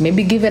even like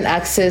maybe given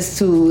access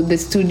to the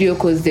studio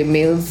because the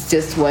males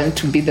just want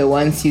to be the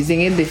ones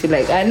using it. They feel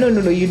like, no,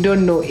 you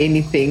don't know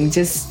anything.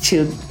 Just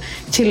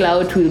chill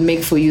out. We'll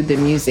make for you the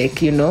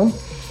music, you know?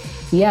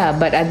 Yeah,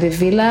 but at the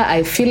villa,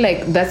 I feel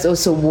like that's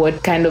also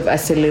what kind of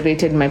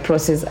accelerated my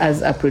process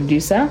as a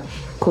producer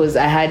because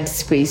I had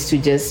space to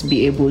just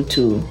be able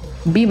to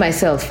be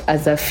myself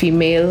as a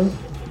female,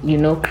 you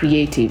know,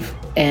 creative.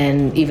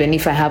 And even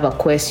if I have a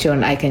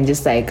question, I can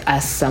just like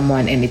ask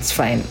someone and it's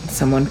fine.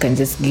 Someone can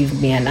just give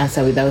me an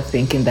answer without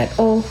thinking that,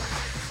 oh,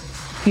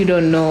 you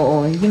don't know,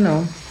 or, you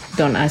know,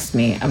 don't ask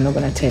me. I'm not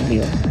going to tell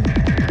you.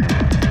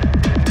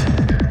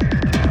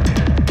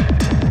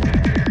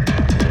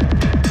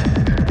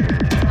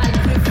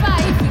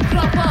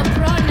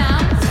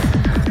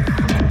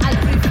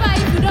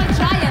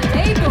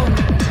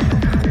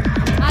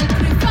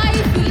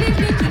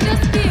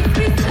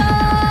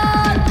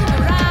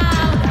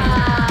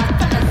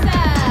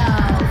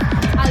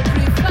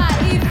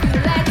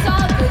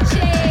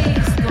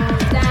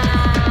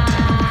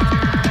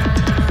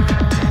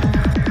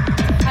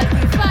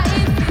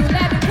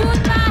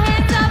 Put my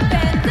hands up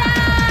and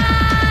down.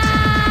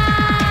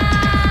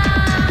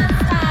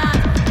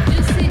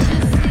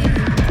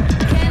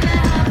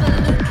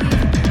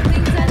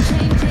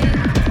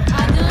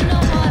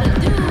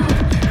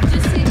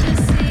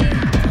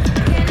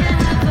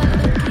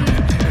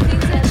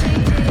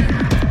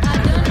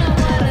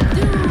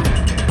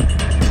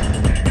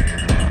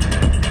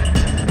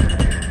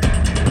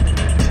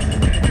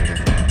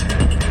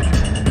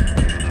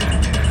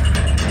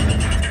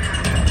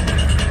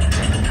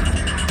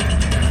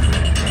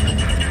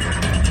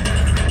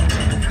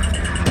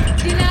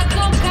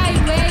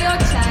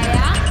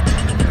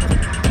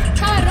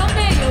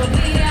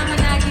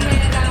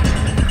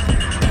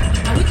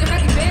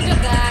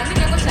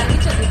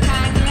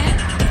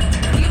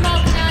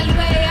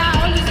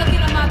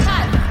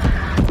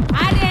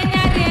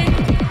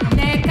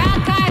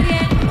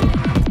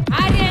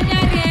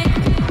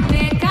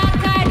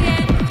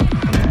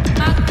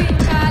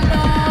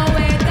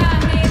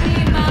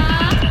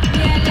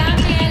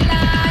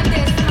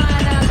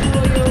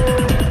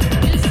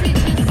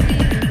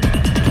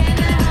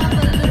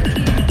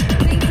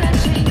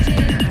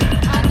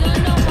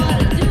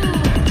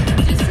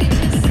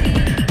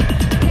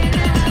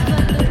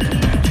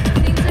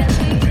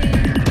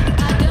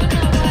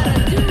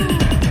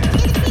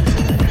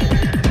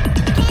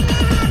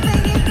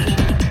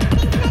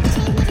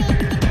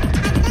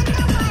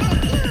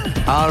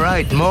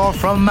 right, more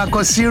from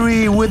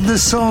Makosiri with the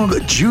song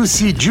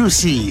Juicy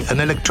Juicy, an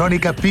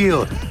electronic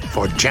appeal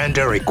for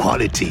gender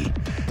equality.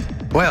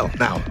 Well,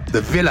 now,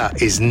 the villa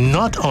is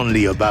not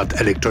only about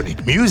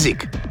electronic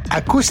music.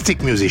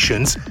 Acoustic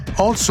musicians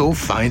also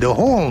find a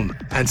home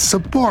and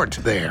support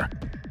there.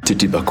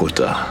 Titi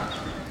Bakota,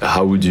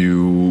 how would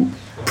you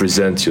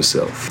present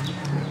yourself?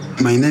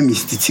 My name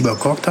is Titi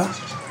Bakota.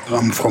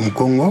 I'm from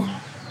Congo.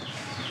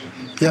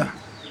 Yeah.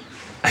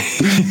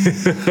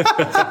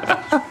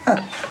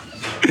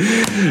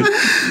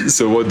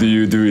 So what do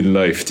you do in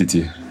life,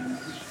 Titi?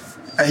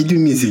 I do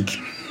music.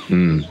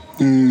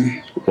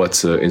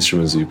 What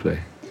instruments do you play?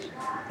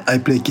 I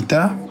play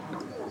guitar.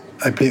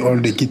 I play all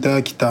the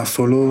guitar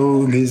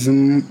solo,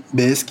 rhythm,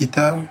 bass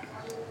guitar.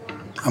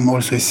 I'm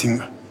also a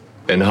singer.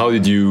 And how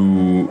did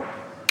you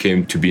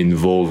came to be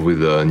involved with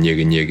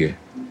Nyege Nyege?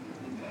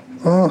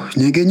 Oh,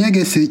 Nyege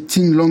Nyege, c'est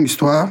une longue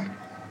histoire.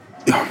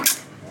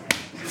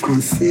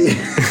 Français.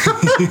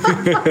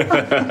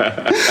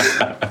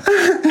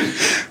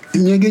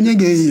 Nyege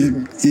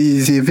Nyege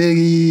is a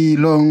very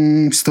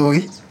long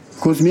story.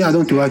 Because me, I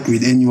don't work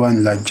with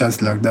anyone like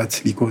just like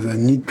that because I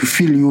need to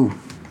feel you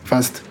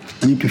first.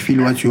 I need to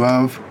feel what you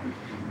have.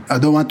 I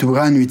don't want to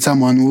run with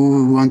someone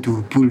who want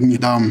to pull me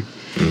down.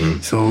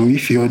 So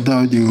if your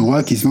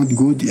work is not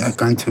good, I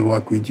can't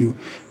work with you.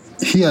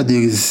 Here,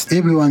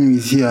 everyone who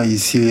is here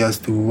is serious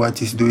to what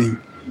he's doing.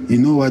 You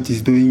know what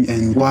he's doing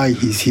and why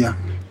he's here.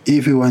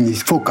 Everyone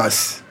is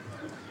focused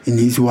in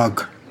his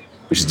work.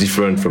 Which is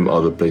different from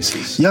other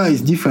places. Yeah,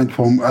 it's different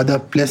from other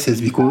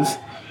places because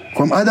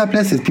from other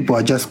places, people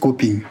are just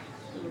copying.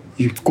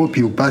 You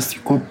copy, you pass,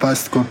 you copy,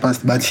 pass, copy, pass.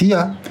 But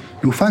here,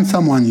 you find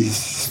someone is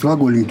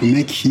struggling to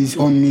make his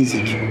own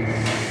music.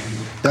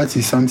 That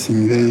is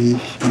something very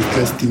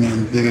interesting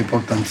and very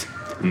important.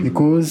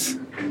 Because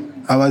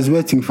I was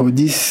waiting for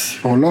this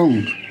for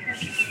long.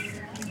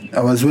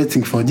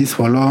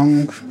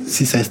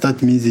 Since I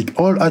start music.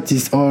 All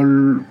artists,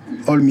 all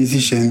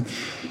musicians,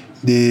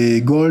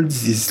 the goal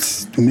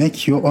is to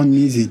make your own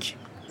music.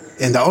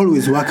 And I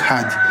always work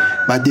hard.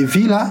 But the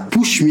villa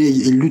pushed me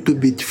a little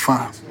bit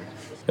far.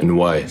 And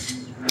why?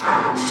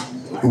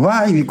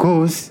 Why?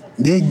 Because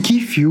they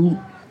give you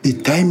the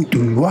time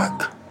to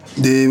work.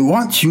 They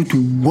want you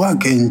to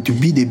work and to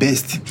be the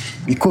best.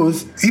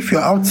 Because if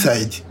you're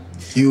outside,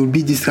 you'll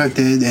be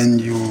distracted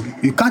and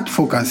you can't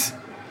focus.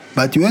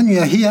 But when you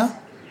are here,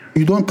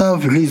 you don't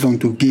have reason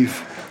to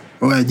give.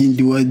 Oh, I didn't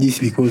do all this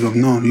because of...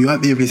 No, you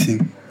have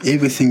everything.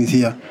 Everything is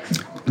here.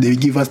 They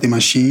give us the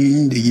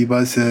machine, they give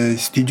us a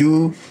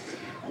studio,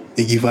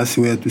 they give us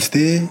where to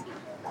stay.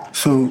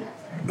 So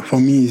for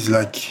me, it's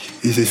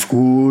a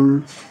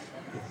school,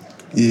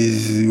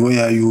 is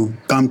where you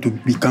come to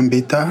become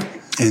better,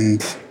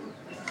 and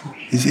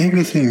it's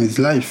everything, it's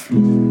life.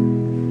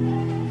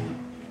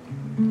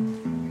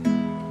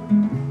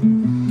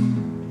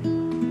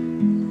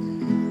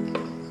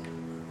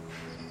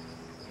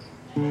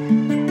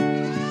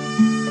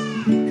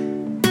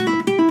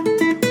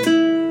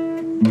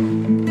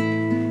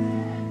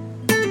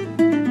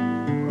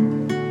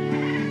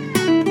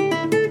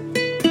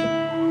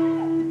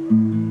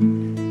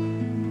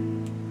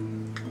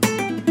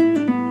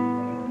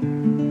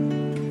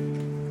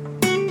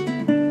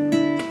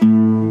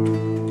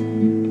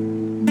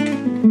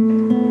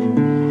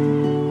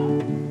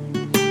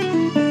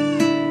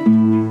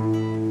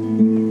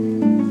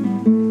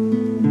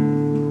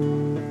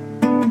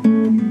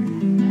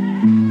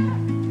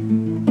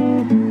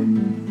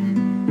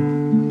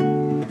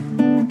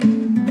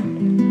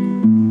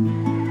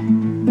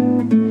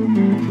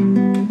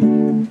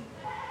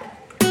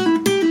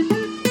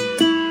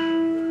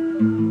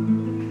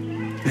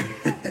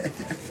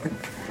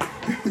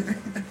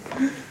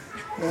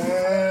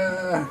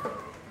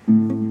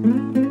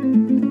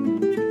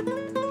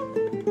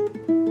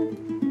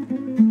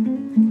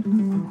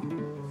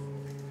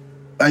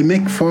 I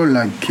make fall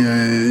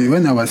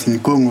when I was in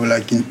Congo,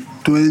 in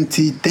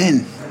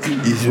 2010,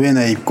 is when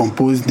I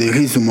composed the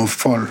rhythm of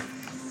fall.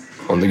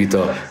 On the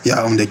guitar?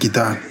 Yeah, on the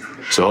guitar.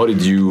 So how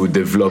did you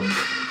develop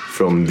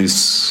from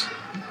this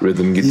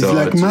rhythm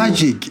guitar? It's like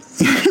magic.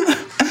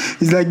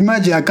 It's like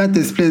magic. I can't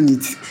explain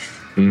it.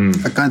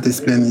 I can't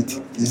explain it.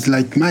 It's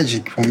like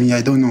magic for me.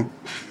 I don't know.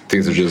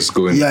 Things are just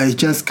going. Yeah, it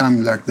just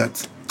comes like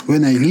that.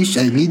 When I read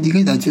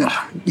it, I say,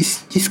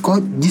 this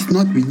chord, this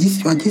note with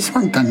this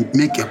one can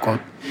make a chord.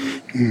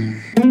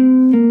 And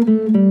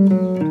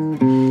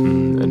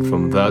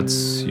from that,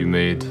 you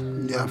made...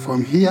 Yeah,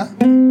 from here,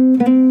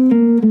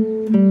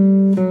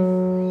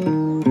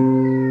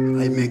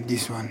 I make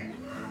this one.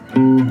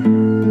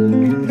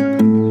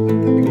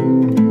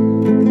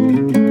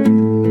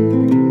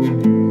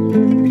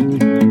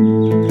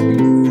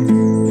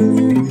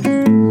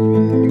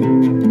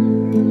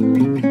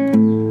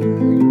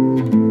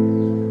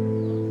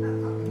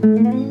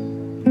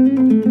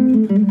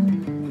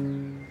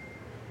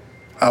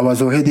 I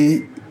was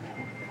already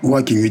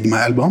working with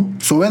my album.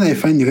 So when I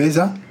find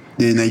Reza,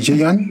 the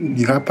Nigerian,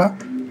 the rapper,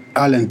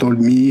 Alan told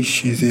me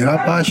she's a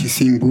rapper, she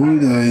sings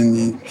good,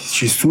 and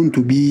she's soon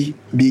to be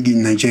big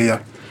in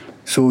Nigeria.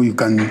 So you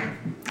can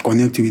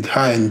connect with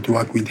her and to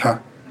work with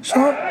her.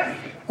 So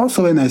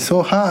also when I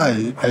saw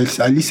her,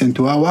 I listened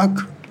to her work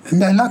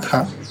and I like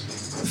her.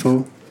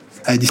 So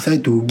I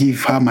decided to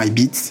give her my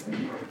beats.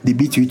 The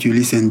beats which you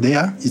listen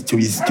there,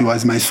 it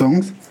was my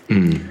songs.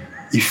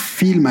 He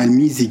feel my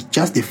music.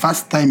 Just the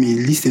first time he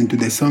listened to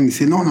the song, he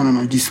said, no,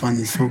 this one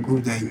is so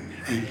good.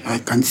 I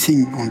can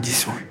sing on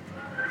this one.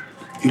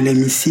 You let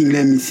me sing.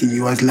 He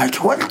was like,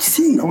 what?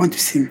 Sing, I want to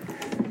sing.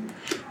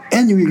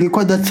 And we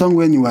recorded that song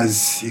when it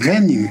was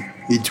raining.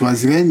 It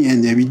was raining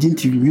and we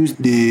didn't use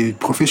the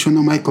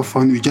professional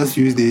microphone. We just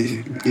used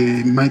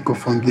the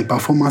microphone, the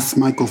performance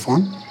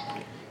microphone.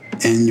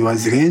 And it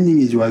was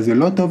raining. It was a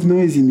lot of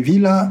noise in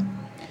Villa.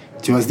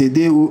 It was the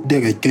day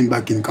that I came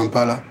back in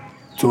Kampala.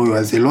 So it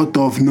was a lot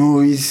of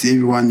noise.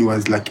 Everyone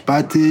was like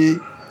party.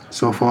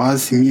 So for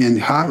us, me and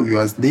her, we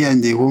was there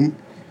in the room.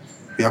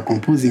 We are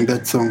composing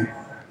that song.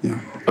 Yeah.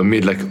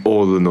 Amid like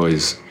all the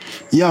noise.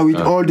 Yeah, with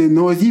all the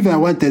noise. Even I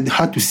wanted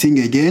her to sing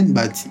again,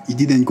 but he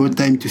didn't got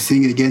time to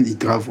sing again. He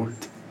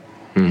traveled.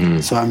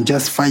 So I'm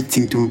just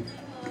fighting to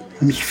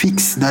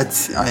fix that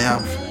I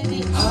have.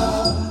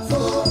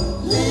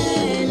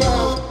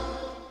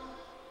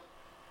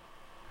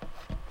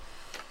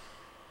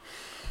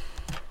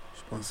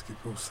 Je pense que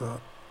pour ça.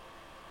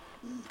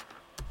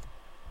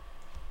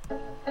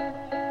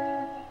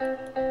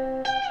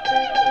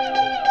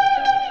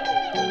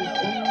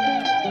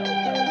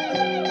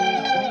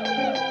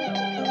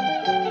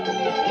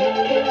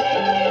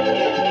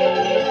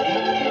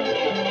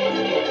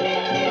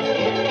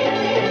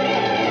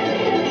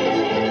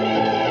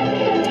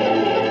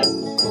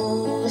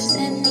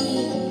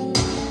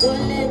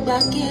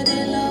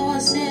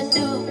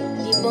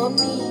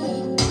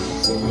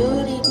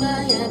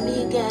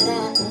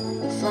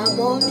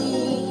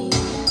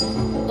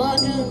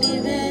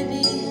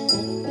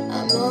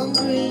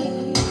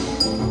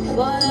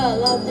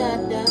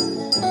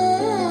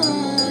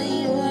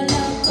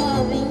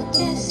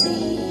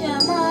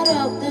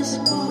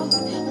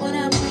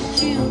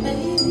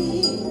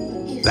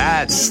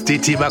 That's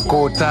Titi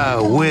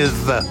Makota with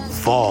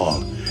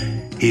Fall.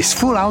 His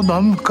full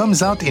album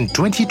comes out in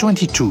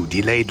 2022,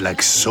 delayed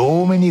like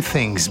so many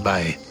things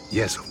by,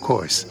 yes, of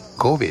course,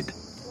 COVID.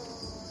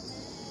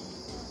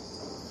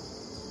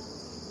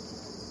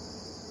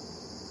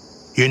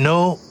 You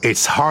know,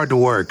 it's hard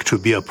work to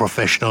be a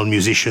professional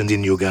musician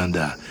in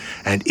Uganda,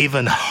 and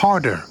even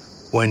harder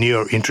when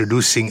you're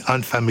introducing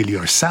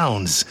unfamiliar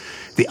sounds.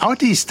 The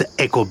artist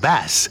Echo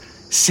Bass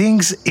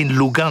sings in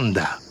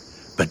Luganda,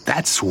 but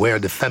that's where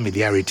the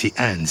familiarity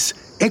ends.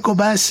 Echo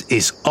Bass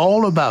is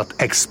all about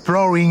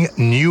exploring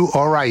new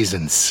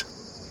horizons.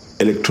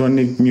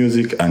 Electronic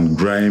music and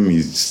grime,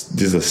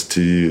 these are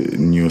still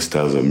new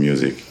styles of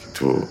music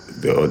to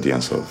the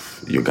audience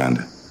of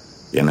Uganda.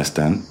 You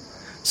understand?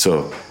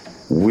 So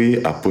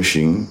we are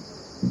pushing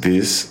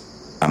this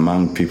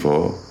among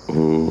people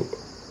who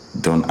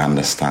don't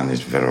understand it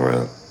very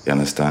well. You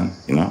understand?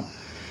 You know?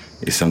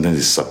 Sometimes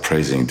it's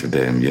surprising to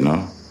them, you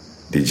know?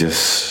 They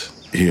just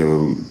hear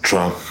a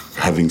truck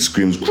having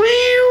screams,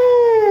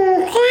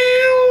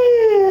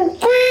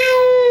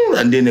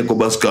 and then Echo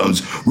Bass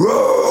comes,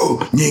 whoa,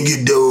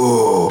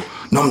 nyingidewo,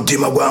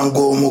 namtima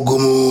gwangu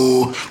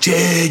mugumu,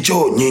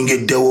 checho,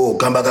 nyingidewo,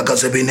 kambaka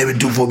kasebi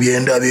nebitufu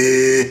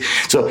biendabe.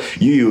 So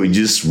you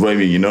just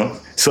rhyming, you know?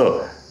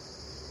 So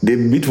the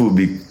beat will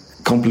be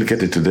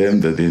complicated to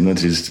them that they're not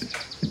just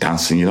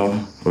dancing, you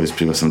know? Always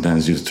people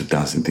sometimes used to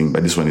dancing thing,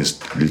 but this one is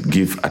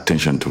give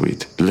attention to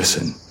it.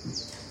 Listen,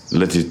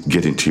 let it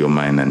get into your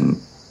mind and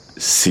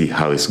see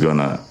how it's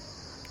gonna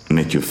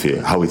make you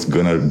feel, how it's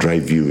gonna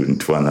drive you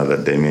into another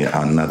day,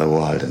 another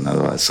world.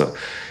 So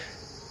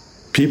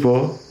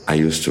people are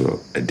used to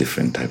a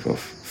different type of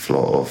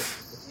flow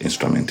of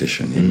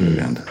instrumentation in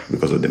Uganda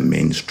because of the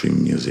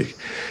mainstream music.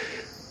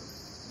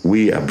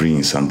 We are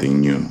bringing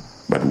something new,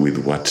 but with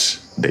what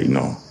they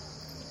know,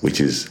 which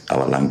is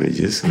our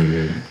languages,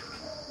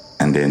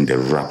 and then the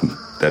rap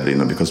that they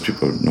know, because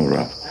people know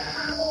rap.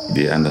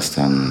 They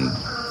understand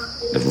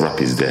that rap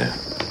is there.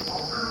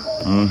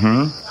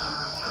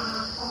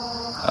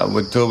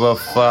 Tuba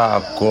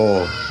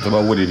fako, tuba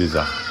wudi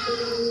diza.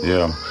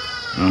 Yeah.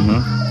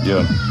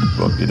 Yeah.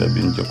 Bogida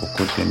binjo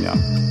kukutemya.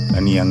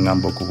 Ani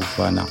yangambo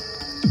kukufana.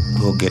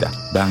 Bogida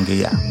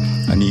bangeya.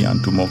 Ani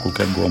yantumo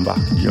kukegomba.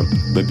 Yo,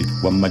 baby,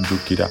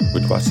 wamajukira.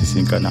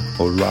 Witwasisinkana.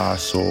 Olwa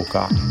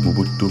soka.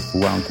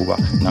 Mubutufu wankuba.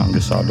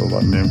 Nangesado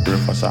wa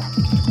nemprefasa.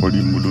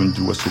 Oli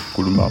mulunji wa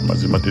sukuluma.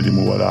 Mazimatiri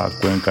muwala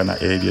kwenkana.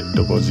 Eri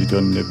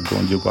dobozito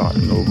negonjibwa.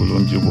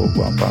 Nobulunji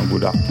wogwa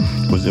panguda.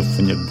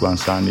 Kozefunye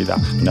gwansanira.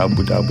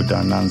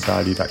 Nabuda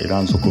nanzalira.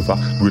 Iranzo kufa.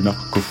 Wina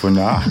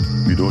kufuna.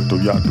 Bidoto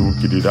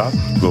yatukirira.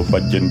 Gofa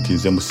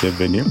jentinze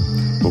museveni.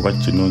 Gofa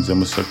chinonze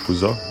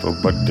musekuzo.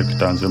 Gofa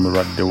dekitanze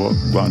muraddewo.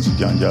 Gwansi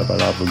janja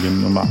balavu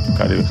ginuma.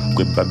 Kare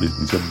gwe babi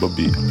nze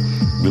bobi.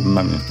 Gwe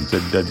mami nze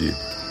daddy.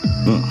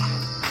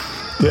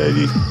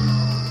 Teri.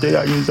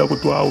 Teyayinza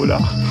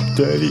kutwawula.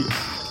 Teri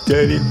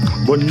Teddy,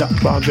 bonna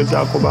baga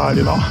zako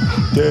balima.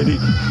 Teddy,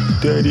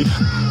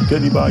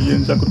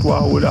 bayenza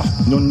kutwawula.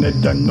 No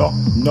nedda, no.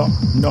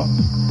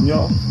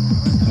 Yeah,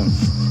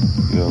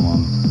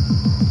 man.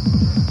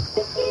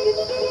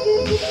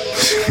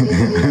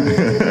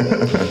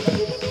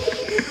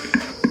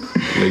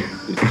 Like,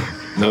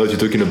 now that you're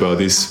talking about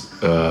this,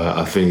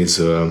 I think it's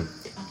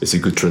a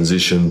good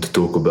transition to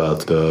talk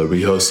about the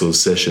rehearsal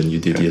session you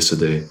did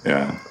yesterday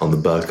on the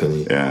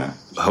balcony. Yeah.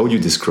 How would you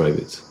describe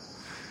it?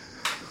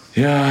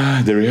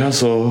 Yeah, the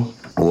rehearsal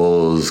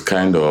was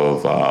kind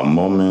of a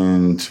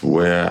moment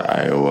where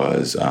I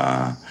was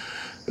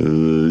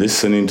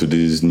listening to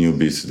these new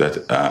beats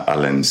that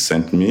Alan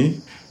sent me,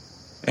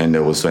 and I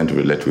was trying to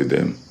relate with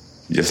them.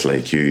 Just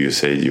like you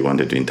said you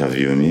wanted to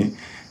interview me,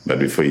 but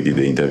before you did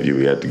the interview,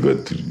 we had to go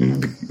to,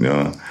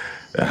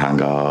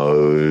 hang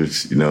out,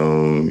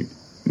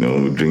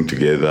 drink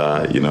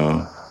together,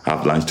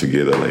 have lunch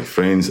together like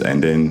friends,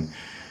 and then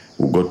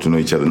we got to know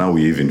each other. Now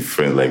we're even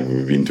friends, like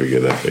we've been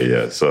together for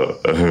years. So,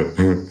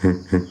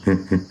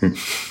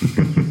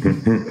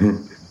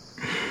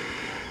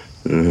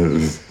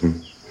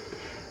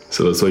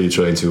 so that's what you're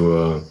trying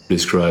to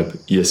describe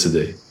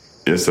yesterday.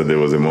 Yesterday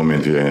was a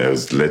moment where I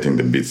was letting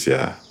the beats,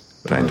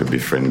 trying to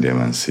befriend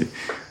them and see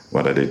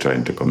what are they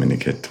trying to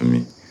communicate to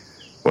me.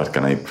 What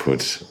can I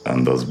put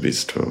on those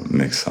beats to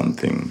make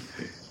something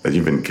that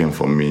even came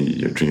from me?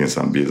 You're drinking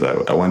some beers.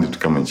 I wanted to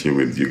come and chill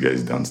with you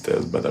guys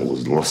downstairs, but I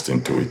was lost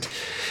into it.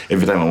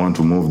 Every time I want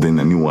to move, then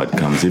a new word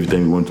comes. Every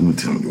time you want to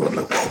move, you are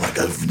like, oh my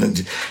God.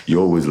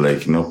 You're always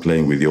like,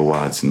 playing with your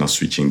words,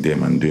 switching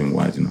them and doing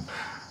words,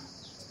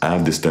 I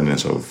have this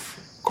tendency of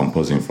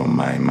composing from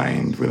my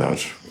mind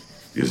without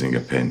using a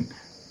pen.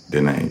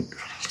 Then I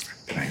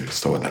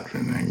restore that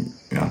and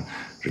I,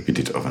 repeat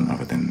it over and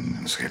over.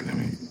 Then say,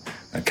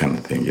 that kind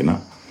of thing,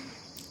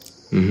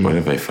 Mm-hmm.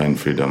 Whenever I find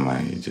freedom,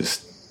 I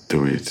just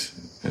do it.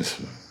 Just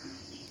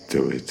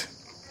do it.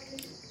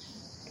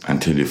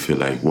 Until you feel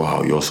like,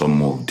 wow, you're so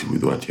moved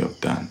with what you have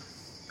done.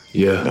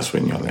 Yeah. That's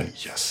when you're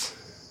like, yes.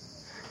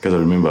 Because I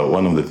remember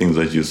one of the things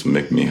that used to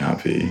make me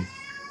happy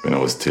when I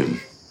was still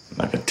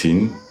like a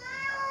teen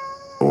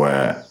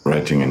were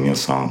writing a new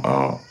song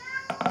or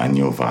a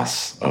new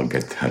verse or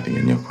having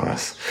a new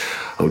chorus.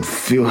 I would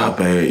feel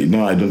happy.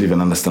 I don't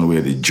even understand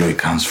where the joy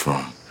comes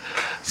from.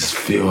 Just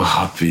feel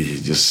happy.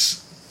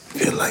 Just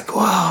feel like,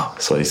 wow.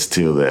 So it's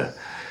still there.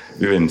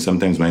 Even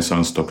sometimes my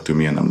songs talk to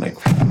me and I'm like,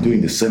 I'm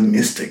doing the same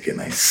mistake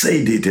and I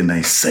said it.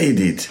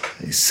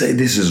 I say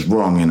this is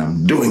wrong and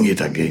I'm doing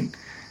it again.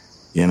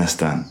 You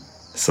understand?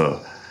 So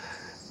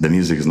the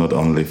music is not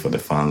only for the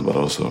fans but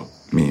also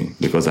me,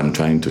 because I'm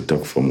trying to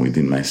talk from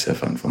within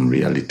myself and from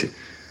reality.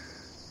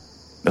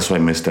 That's why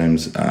most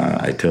times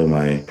I tell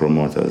my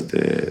promoters,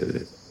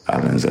 the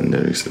Alans and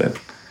lyrics, that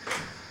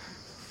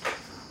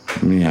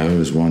I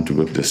always want to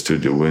go to the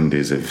studio when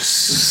there's a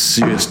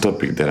serious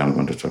topic that I'm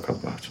going to talk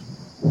about.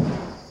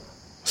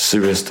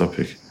 Serious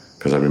topic.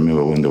 Because I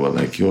remember when they were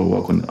like, yo,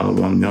 work on the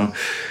album,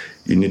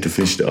 you need to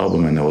finish the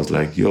album. And I was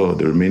like, yo,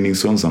 the remaining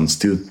songs I'm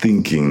still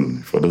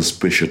thinking for those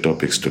special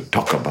topics to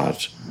talk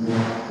about.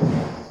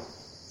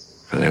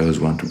 But I always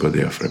want to go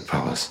there for the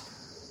powers.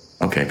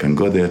 Okay, I can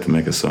go there to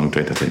make a song to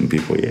entertain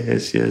people.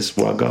 Yes,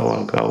 wagga,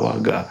 wagga,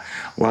 wagga,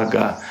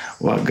 wagga,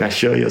 wagga,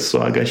 show your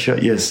swagger, show.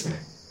 Yes,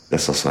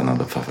 that's also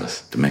another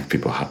purpose, to make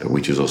people happy,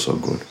 which is also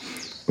good.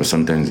 But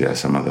sometimes there are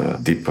some other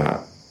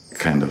deeper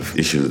kind of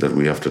issues that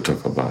we have to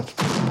talk about.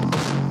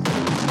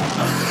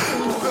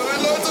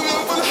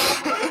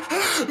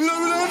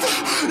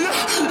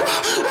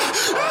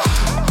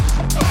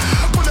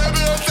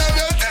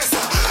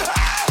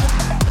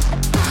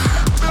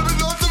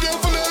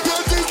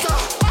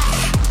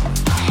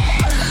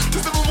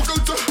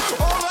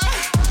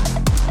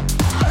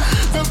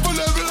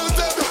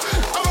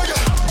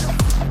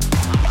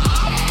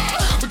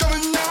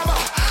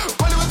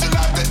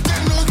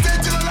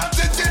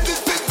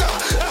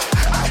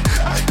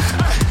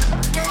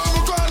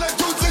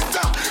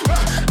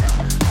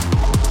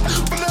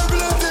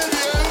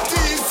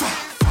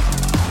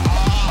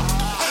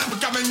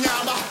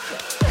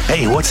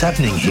 Hey, what's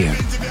happening here?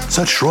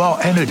 Such raw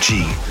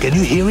energy. Can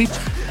you hear it?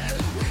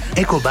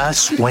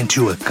 Ecobass went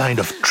to a kind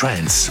of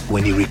trance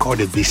when he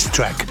recorded this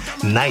track,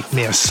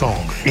 Nightmare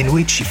Song, in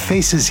which he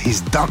faces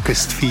his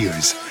darkest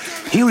fears.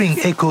 Hearing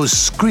Echo's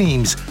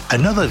screams,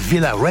 another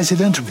villa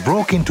resident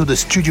broke into the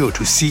studio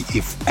to see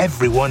if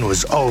everyone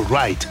was all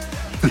right.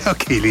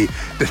 Luckily,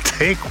 the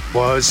take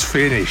was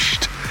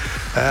finished.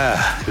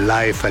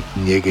 Life at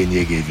Nyege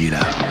Nyege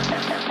Villa.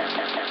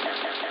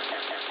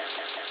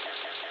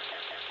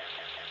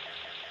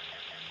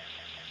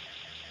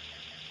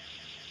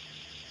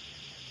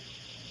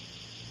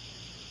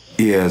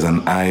 Ears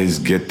and eyes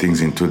get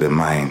things into the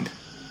mind.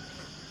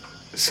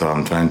 So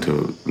I'm trying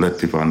to let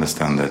people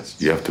understand that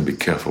you have to be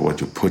careful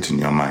what you put in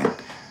your mind.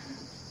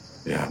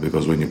 Yeah,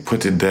 because when you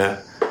put it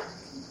there,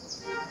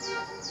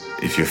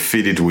 if you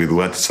feed it with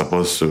what's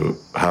supposed to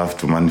have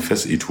to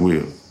manifest, it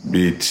will.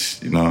 Be it,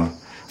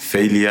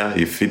 failure,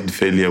 you feed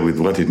failure with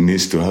what it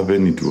needs to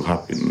happen, it will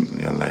happen in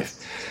your life.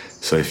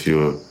 So if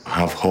you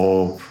have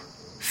hope,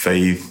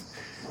 faith,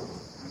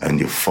 and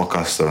you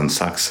focus on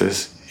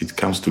success, it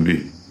comes to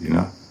be,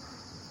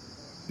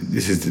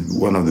 This is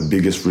one of the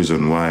biggest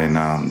reasons why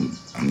now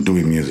I'm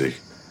doing music,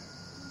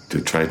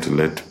 to try to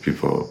let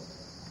people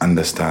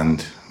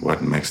understand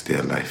what makes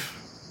their life.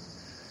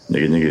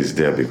 Nyege Nyege is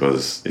there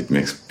because it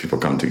makes people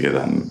come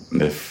together and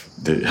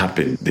they're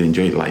happy, they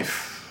enjoy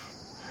life.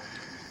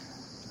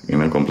 You're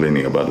not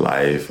complaining about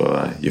life,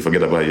 or you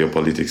forget about your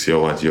politics, then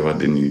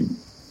when you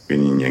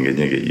Nyege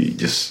Nyege, you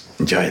just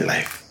enjoy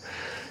life.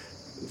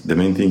 The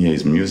main thing here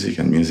is music,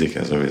 and music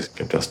has always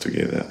kept us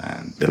together,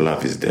 and the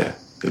love is there.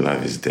 The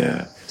love is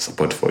there,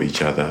 support for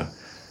each other.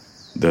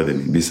 There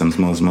may be some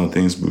small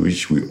things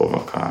which we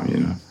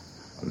overcome,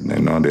 I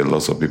know there are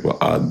lots of people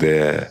out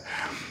there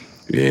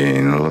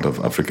in a lot of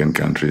African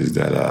countries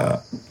that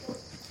are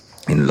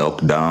in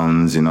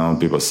lockdowns,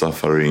 people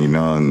suffering,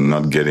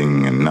 not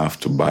getting enough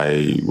to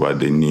buy what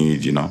they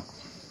need,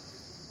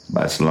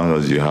 But as long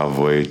as you have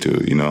a way to,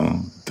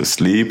 to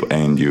sleep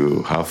and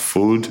you have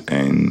food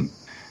and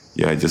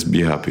just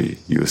be happy.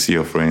 You'll see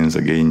your friends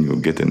again, you'll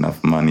get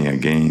enough money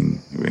again,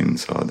 when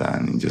so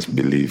done. Just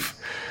believe.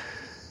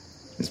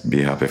 Just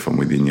be happy from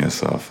within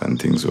yourself and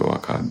things will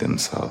work out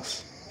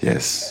themselves.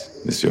 Yes,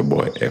 this is your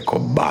boy Echo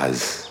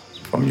Buzz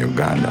from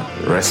Uganda.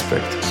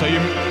 Respect. So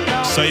you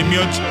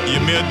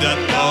made that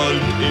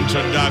old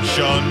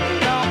introduction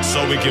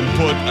so we can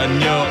put a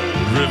new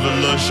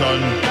revolution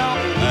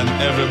and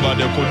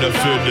everybody could have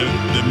feel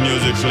the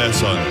music's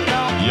lesson.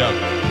 Yep.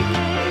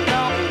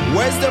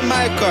 Where's the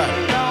mic on?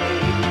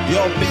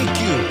 Yo, PQ,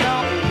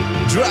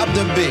 drop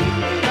the beat.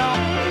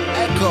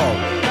 Echo,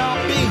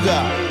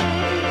 bigger.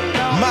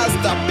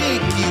 Master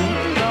PQ,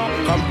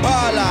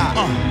 Kampala.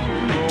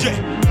 Yeah,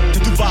 to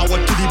devour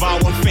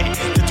fair.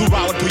 To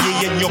devour to ye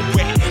in your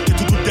way. To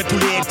do that to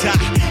later.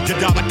 The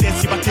Dama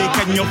Tessi, but take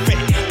on your fair.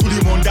 To the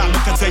Monda,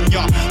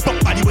 Mukasenya.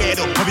 Papa, the way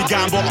to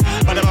Bigambo.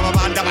 But the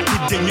Banda, but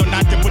you're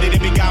not to put it in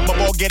Bigambo.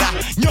 Get up.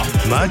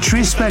 Much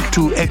respect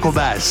to Echo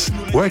Buzz,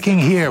 working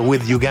here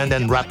with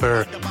Ugandan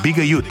rapper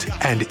Bigger Youth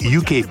and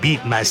UK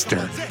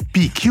beatmaster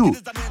PQ.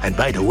 And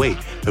by the way,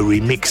 a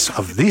remix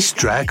of this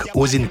track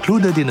was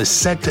included in a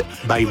set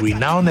by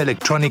renowned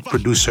electronic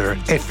producer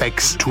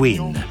FX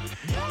Twin.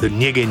 The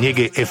Nyege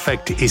Nyege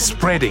effect is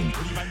spreading.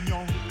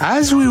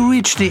 As we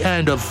reach the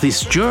end of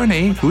this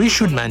journey, we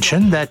should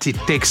mention that it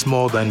takes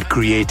more than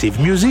creative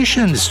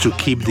musicians to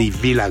keep the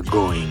villa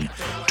going.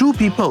 Two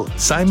people,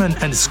 Simon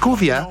and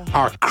Scovia,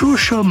 are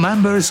crucial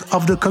members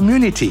of the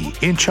community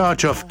in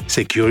charge of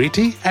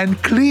security and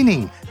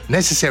cleaning,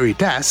 necessary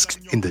tasks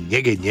in the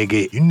Nyege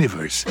Nyege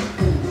universe.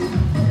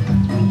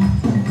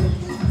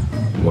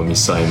 Wami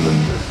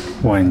Simon.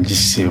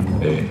 Wanjisiu.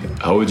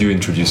 How would you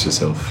introduce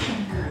yourself?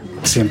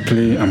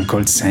 Simply, I'm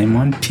called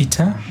Simon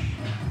Peter.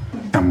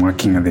 I'm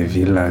working at the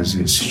villa as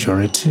a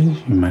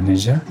security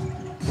manager.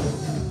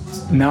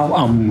 Now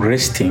I'm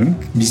resting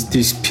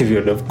this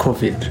period of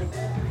COVID.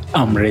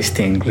 I'm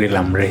resting.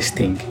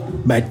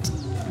 But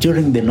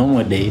during the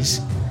normal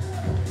days,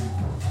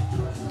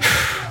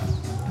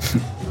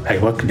 I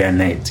work the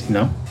night,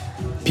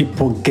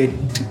 People get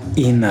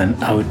in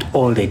and out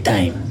all the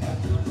time,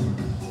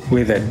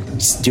 whether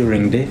it's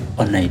during the day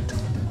or night.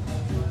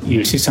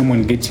 You'll see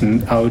someone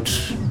getting out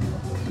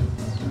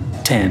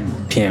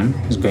 10 p.m.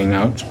 is going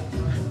out,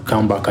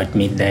 come back at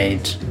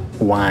midnight,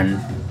 1,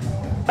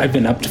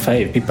 even up to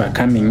 5 people are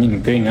coming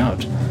in, going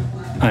out.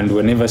 And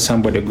whenever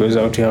somebody goes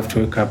out, you have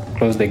to wake up,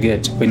 close the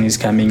gate. When he's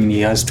coming in,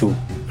 he has to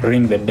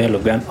ring the bell or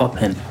gun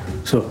open.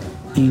 So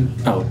in,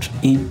 out,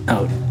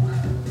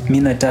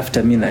 minute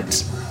after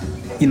minute,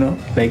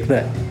 like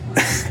that.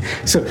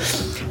 So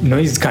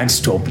noise can't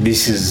stop.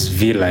 This is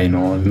villa,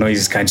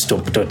 noise can't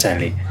stop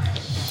totally.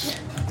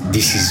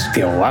 This is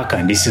their work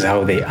and this is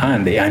how they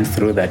earn. They earn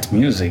through that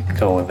music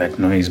or that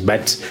noise.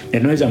 But the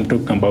noise I'm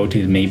talking about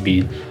is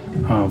maybe,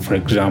 for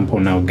example,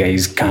 now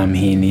guys come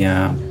in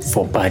here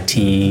for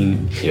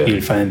partying. Yeah.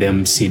 You'll find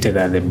them seated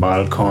at the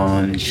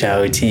balcony,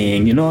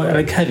 shouting,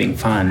 like having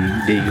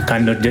fun. You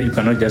cannot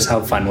just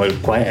have fun while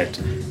quiet.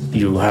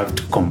 You have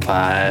to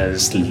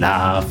converse,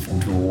 laugh,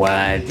 do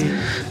what.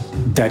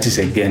 That is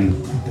again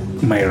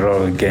my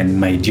role,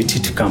 my duty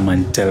to come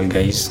and tell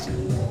guys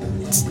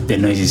the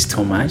noise is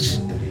too much.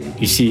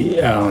 You see,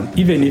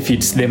 even if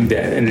it's them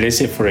there, and let's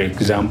say, for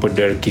example,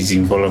 Derek is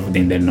involved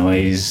in the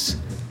noise,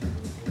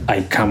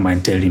 I come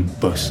and tell him,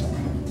 boss,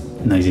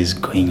 noise is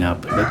going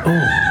up. Like,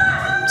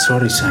 oh,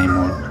 sorry,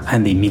 Simon.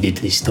 And they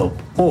immediately stop.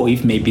 Or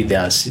if maybe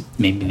they're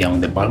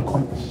on the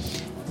balcony,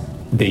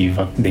 they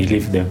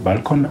leave the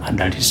balcony and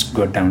I'll just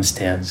go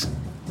downstairs.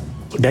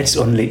 That's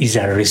only is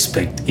a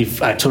respect.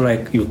 If at all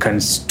like you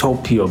can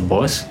stop your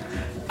boss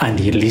and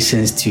he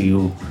listens to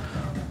you,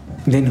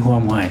 then who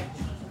am I?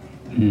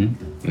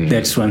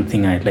 That's one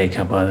thing I like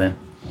about them.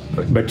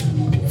 But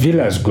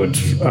Villa's got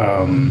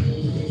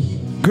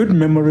good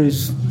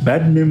memories,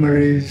 bad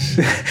memories,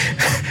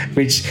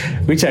 which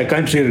I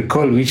can't really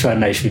recall which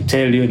one I should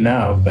tell you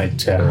now.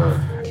 But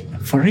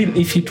for real,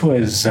 if it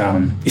was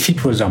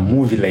a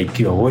movie like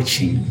you're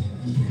watching,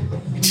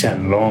 it's a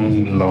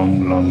long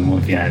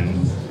movie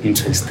and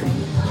interesting.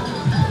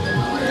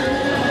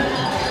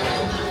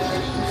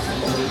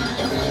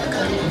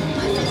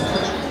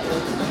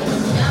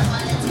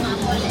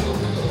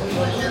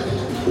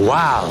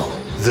 Wow,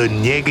 the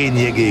Nyege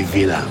Nyege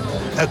Villa.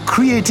 A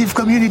creative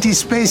community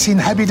space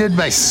inhabited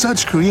by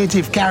such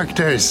creative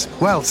characters.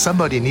 Well,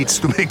 somebody needs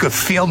to make a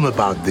film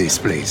about this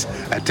place.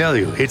 I tell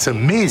you, it's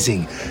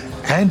amazing.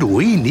 And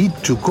we need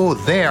to go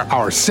there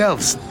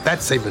ourselves.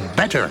 That's even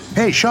better.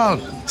 Hey,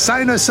 Sean,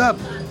 sign us up.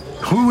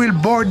 We will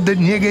board the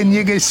Nyege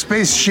Nyege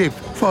spaceship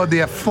for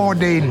their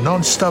 4-day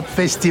non-stop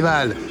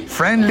festival,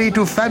 friendly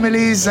to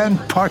families and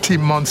party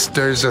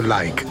monsters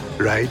alike,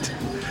 right?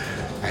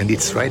 And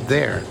it's right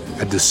there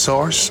at the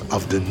source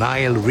of the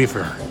Nile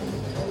River.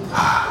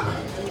 Ah,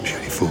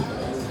 beautiful.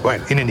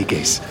 Well, in any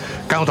case,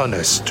 count on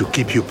us to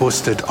keep you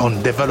posted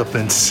on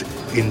developments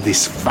in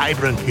this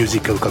vibrant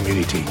musical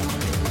community.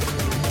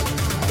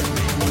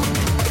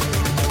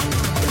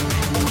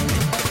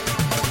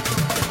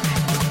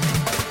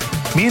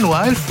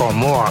 Meanwhile, for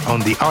more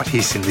on the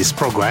artists in this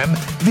program,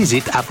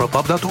 visit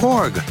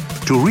afropop.org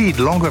to read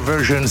longer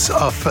versions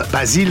of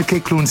Basile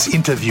Keklun's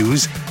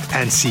interviews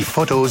and see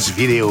photos,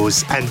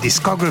 videos, and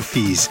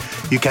discographies.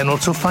 You can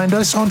also find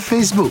us on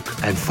Facebook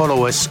and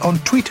follow us on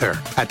Twitter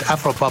at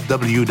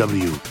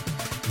AfropopWW.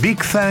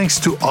 Big thanks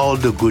to all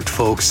the good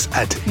folks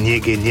at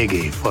Nyege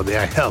Nyege for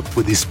their help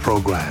with this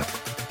program.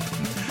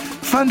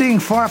 Funding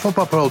for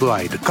Afropop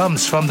Worldwide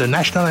comes from the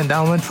National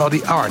Endowment for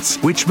the Arts,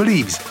 which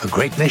believes a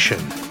great nation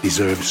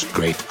deserves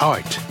great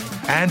art,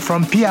 and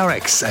from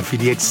PRX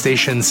affiliate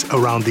stations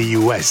around the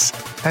US.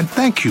 And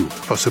thank you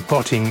for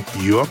supporting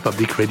your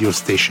public radio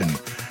station.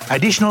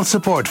 Additional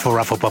support for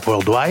Afropop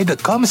Worldwide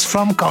comes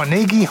from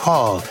Carnegie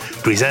Hall,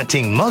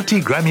 presenting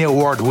multi-Grammy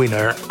Award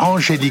winner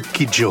Angelique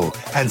Kidjo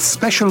and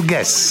special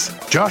guests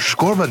Josh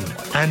Corbin,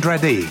 Andra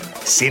Day,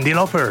 Cyndi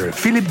Lauper,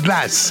 Philip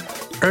Glass,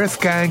 Earth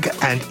Gang,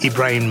 and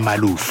Ibrahim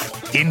Malouf.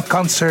 In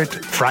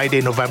concert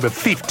Friday, November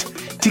 5th.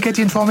 Ticket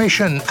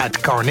information at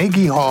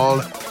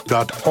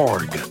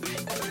carnegiehall.org.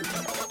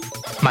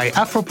 My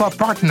Afropop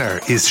partner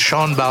is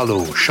Sean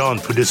Barlow. Sean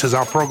produces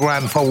our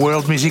program for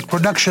World Music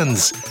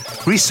Productions.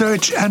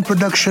 Research and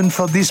production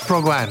for this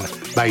program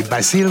by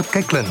Basile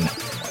Keklun.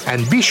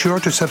 And be sure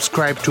to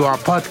subscribe to our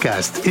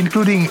podcast,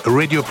 including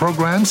radio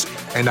programs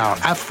and our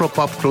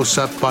Afropop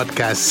Close-Up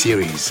podcast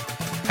series.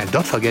 And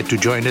don't forget to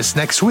join us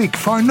next week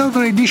for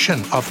another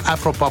edition of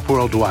Afropop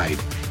Worldwide.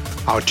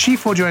 Our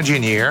chief audio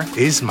engineer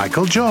is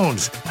Michael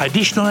Jones.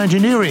 Additional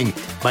engineering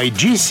by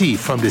GC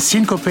from the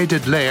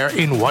Syncopated Lair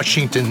in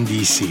Washington,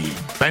 D.C.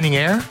 Banning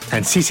Air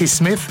and CC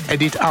Smith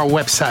edit our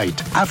website,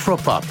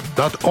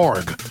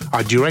 afropop.org.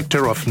 Our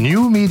director of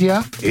new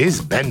media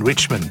is Ben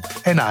Richmond.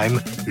 And I'm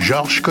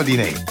Georges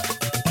Collinet.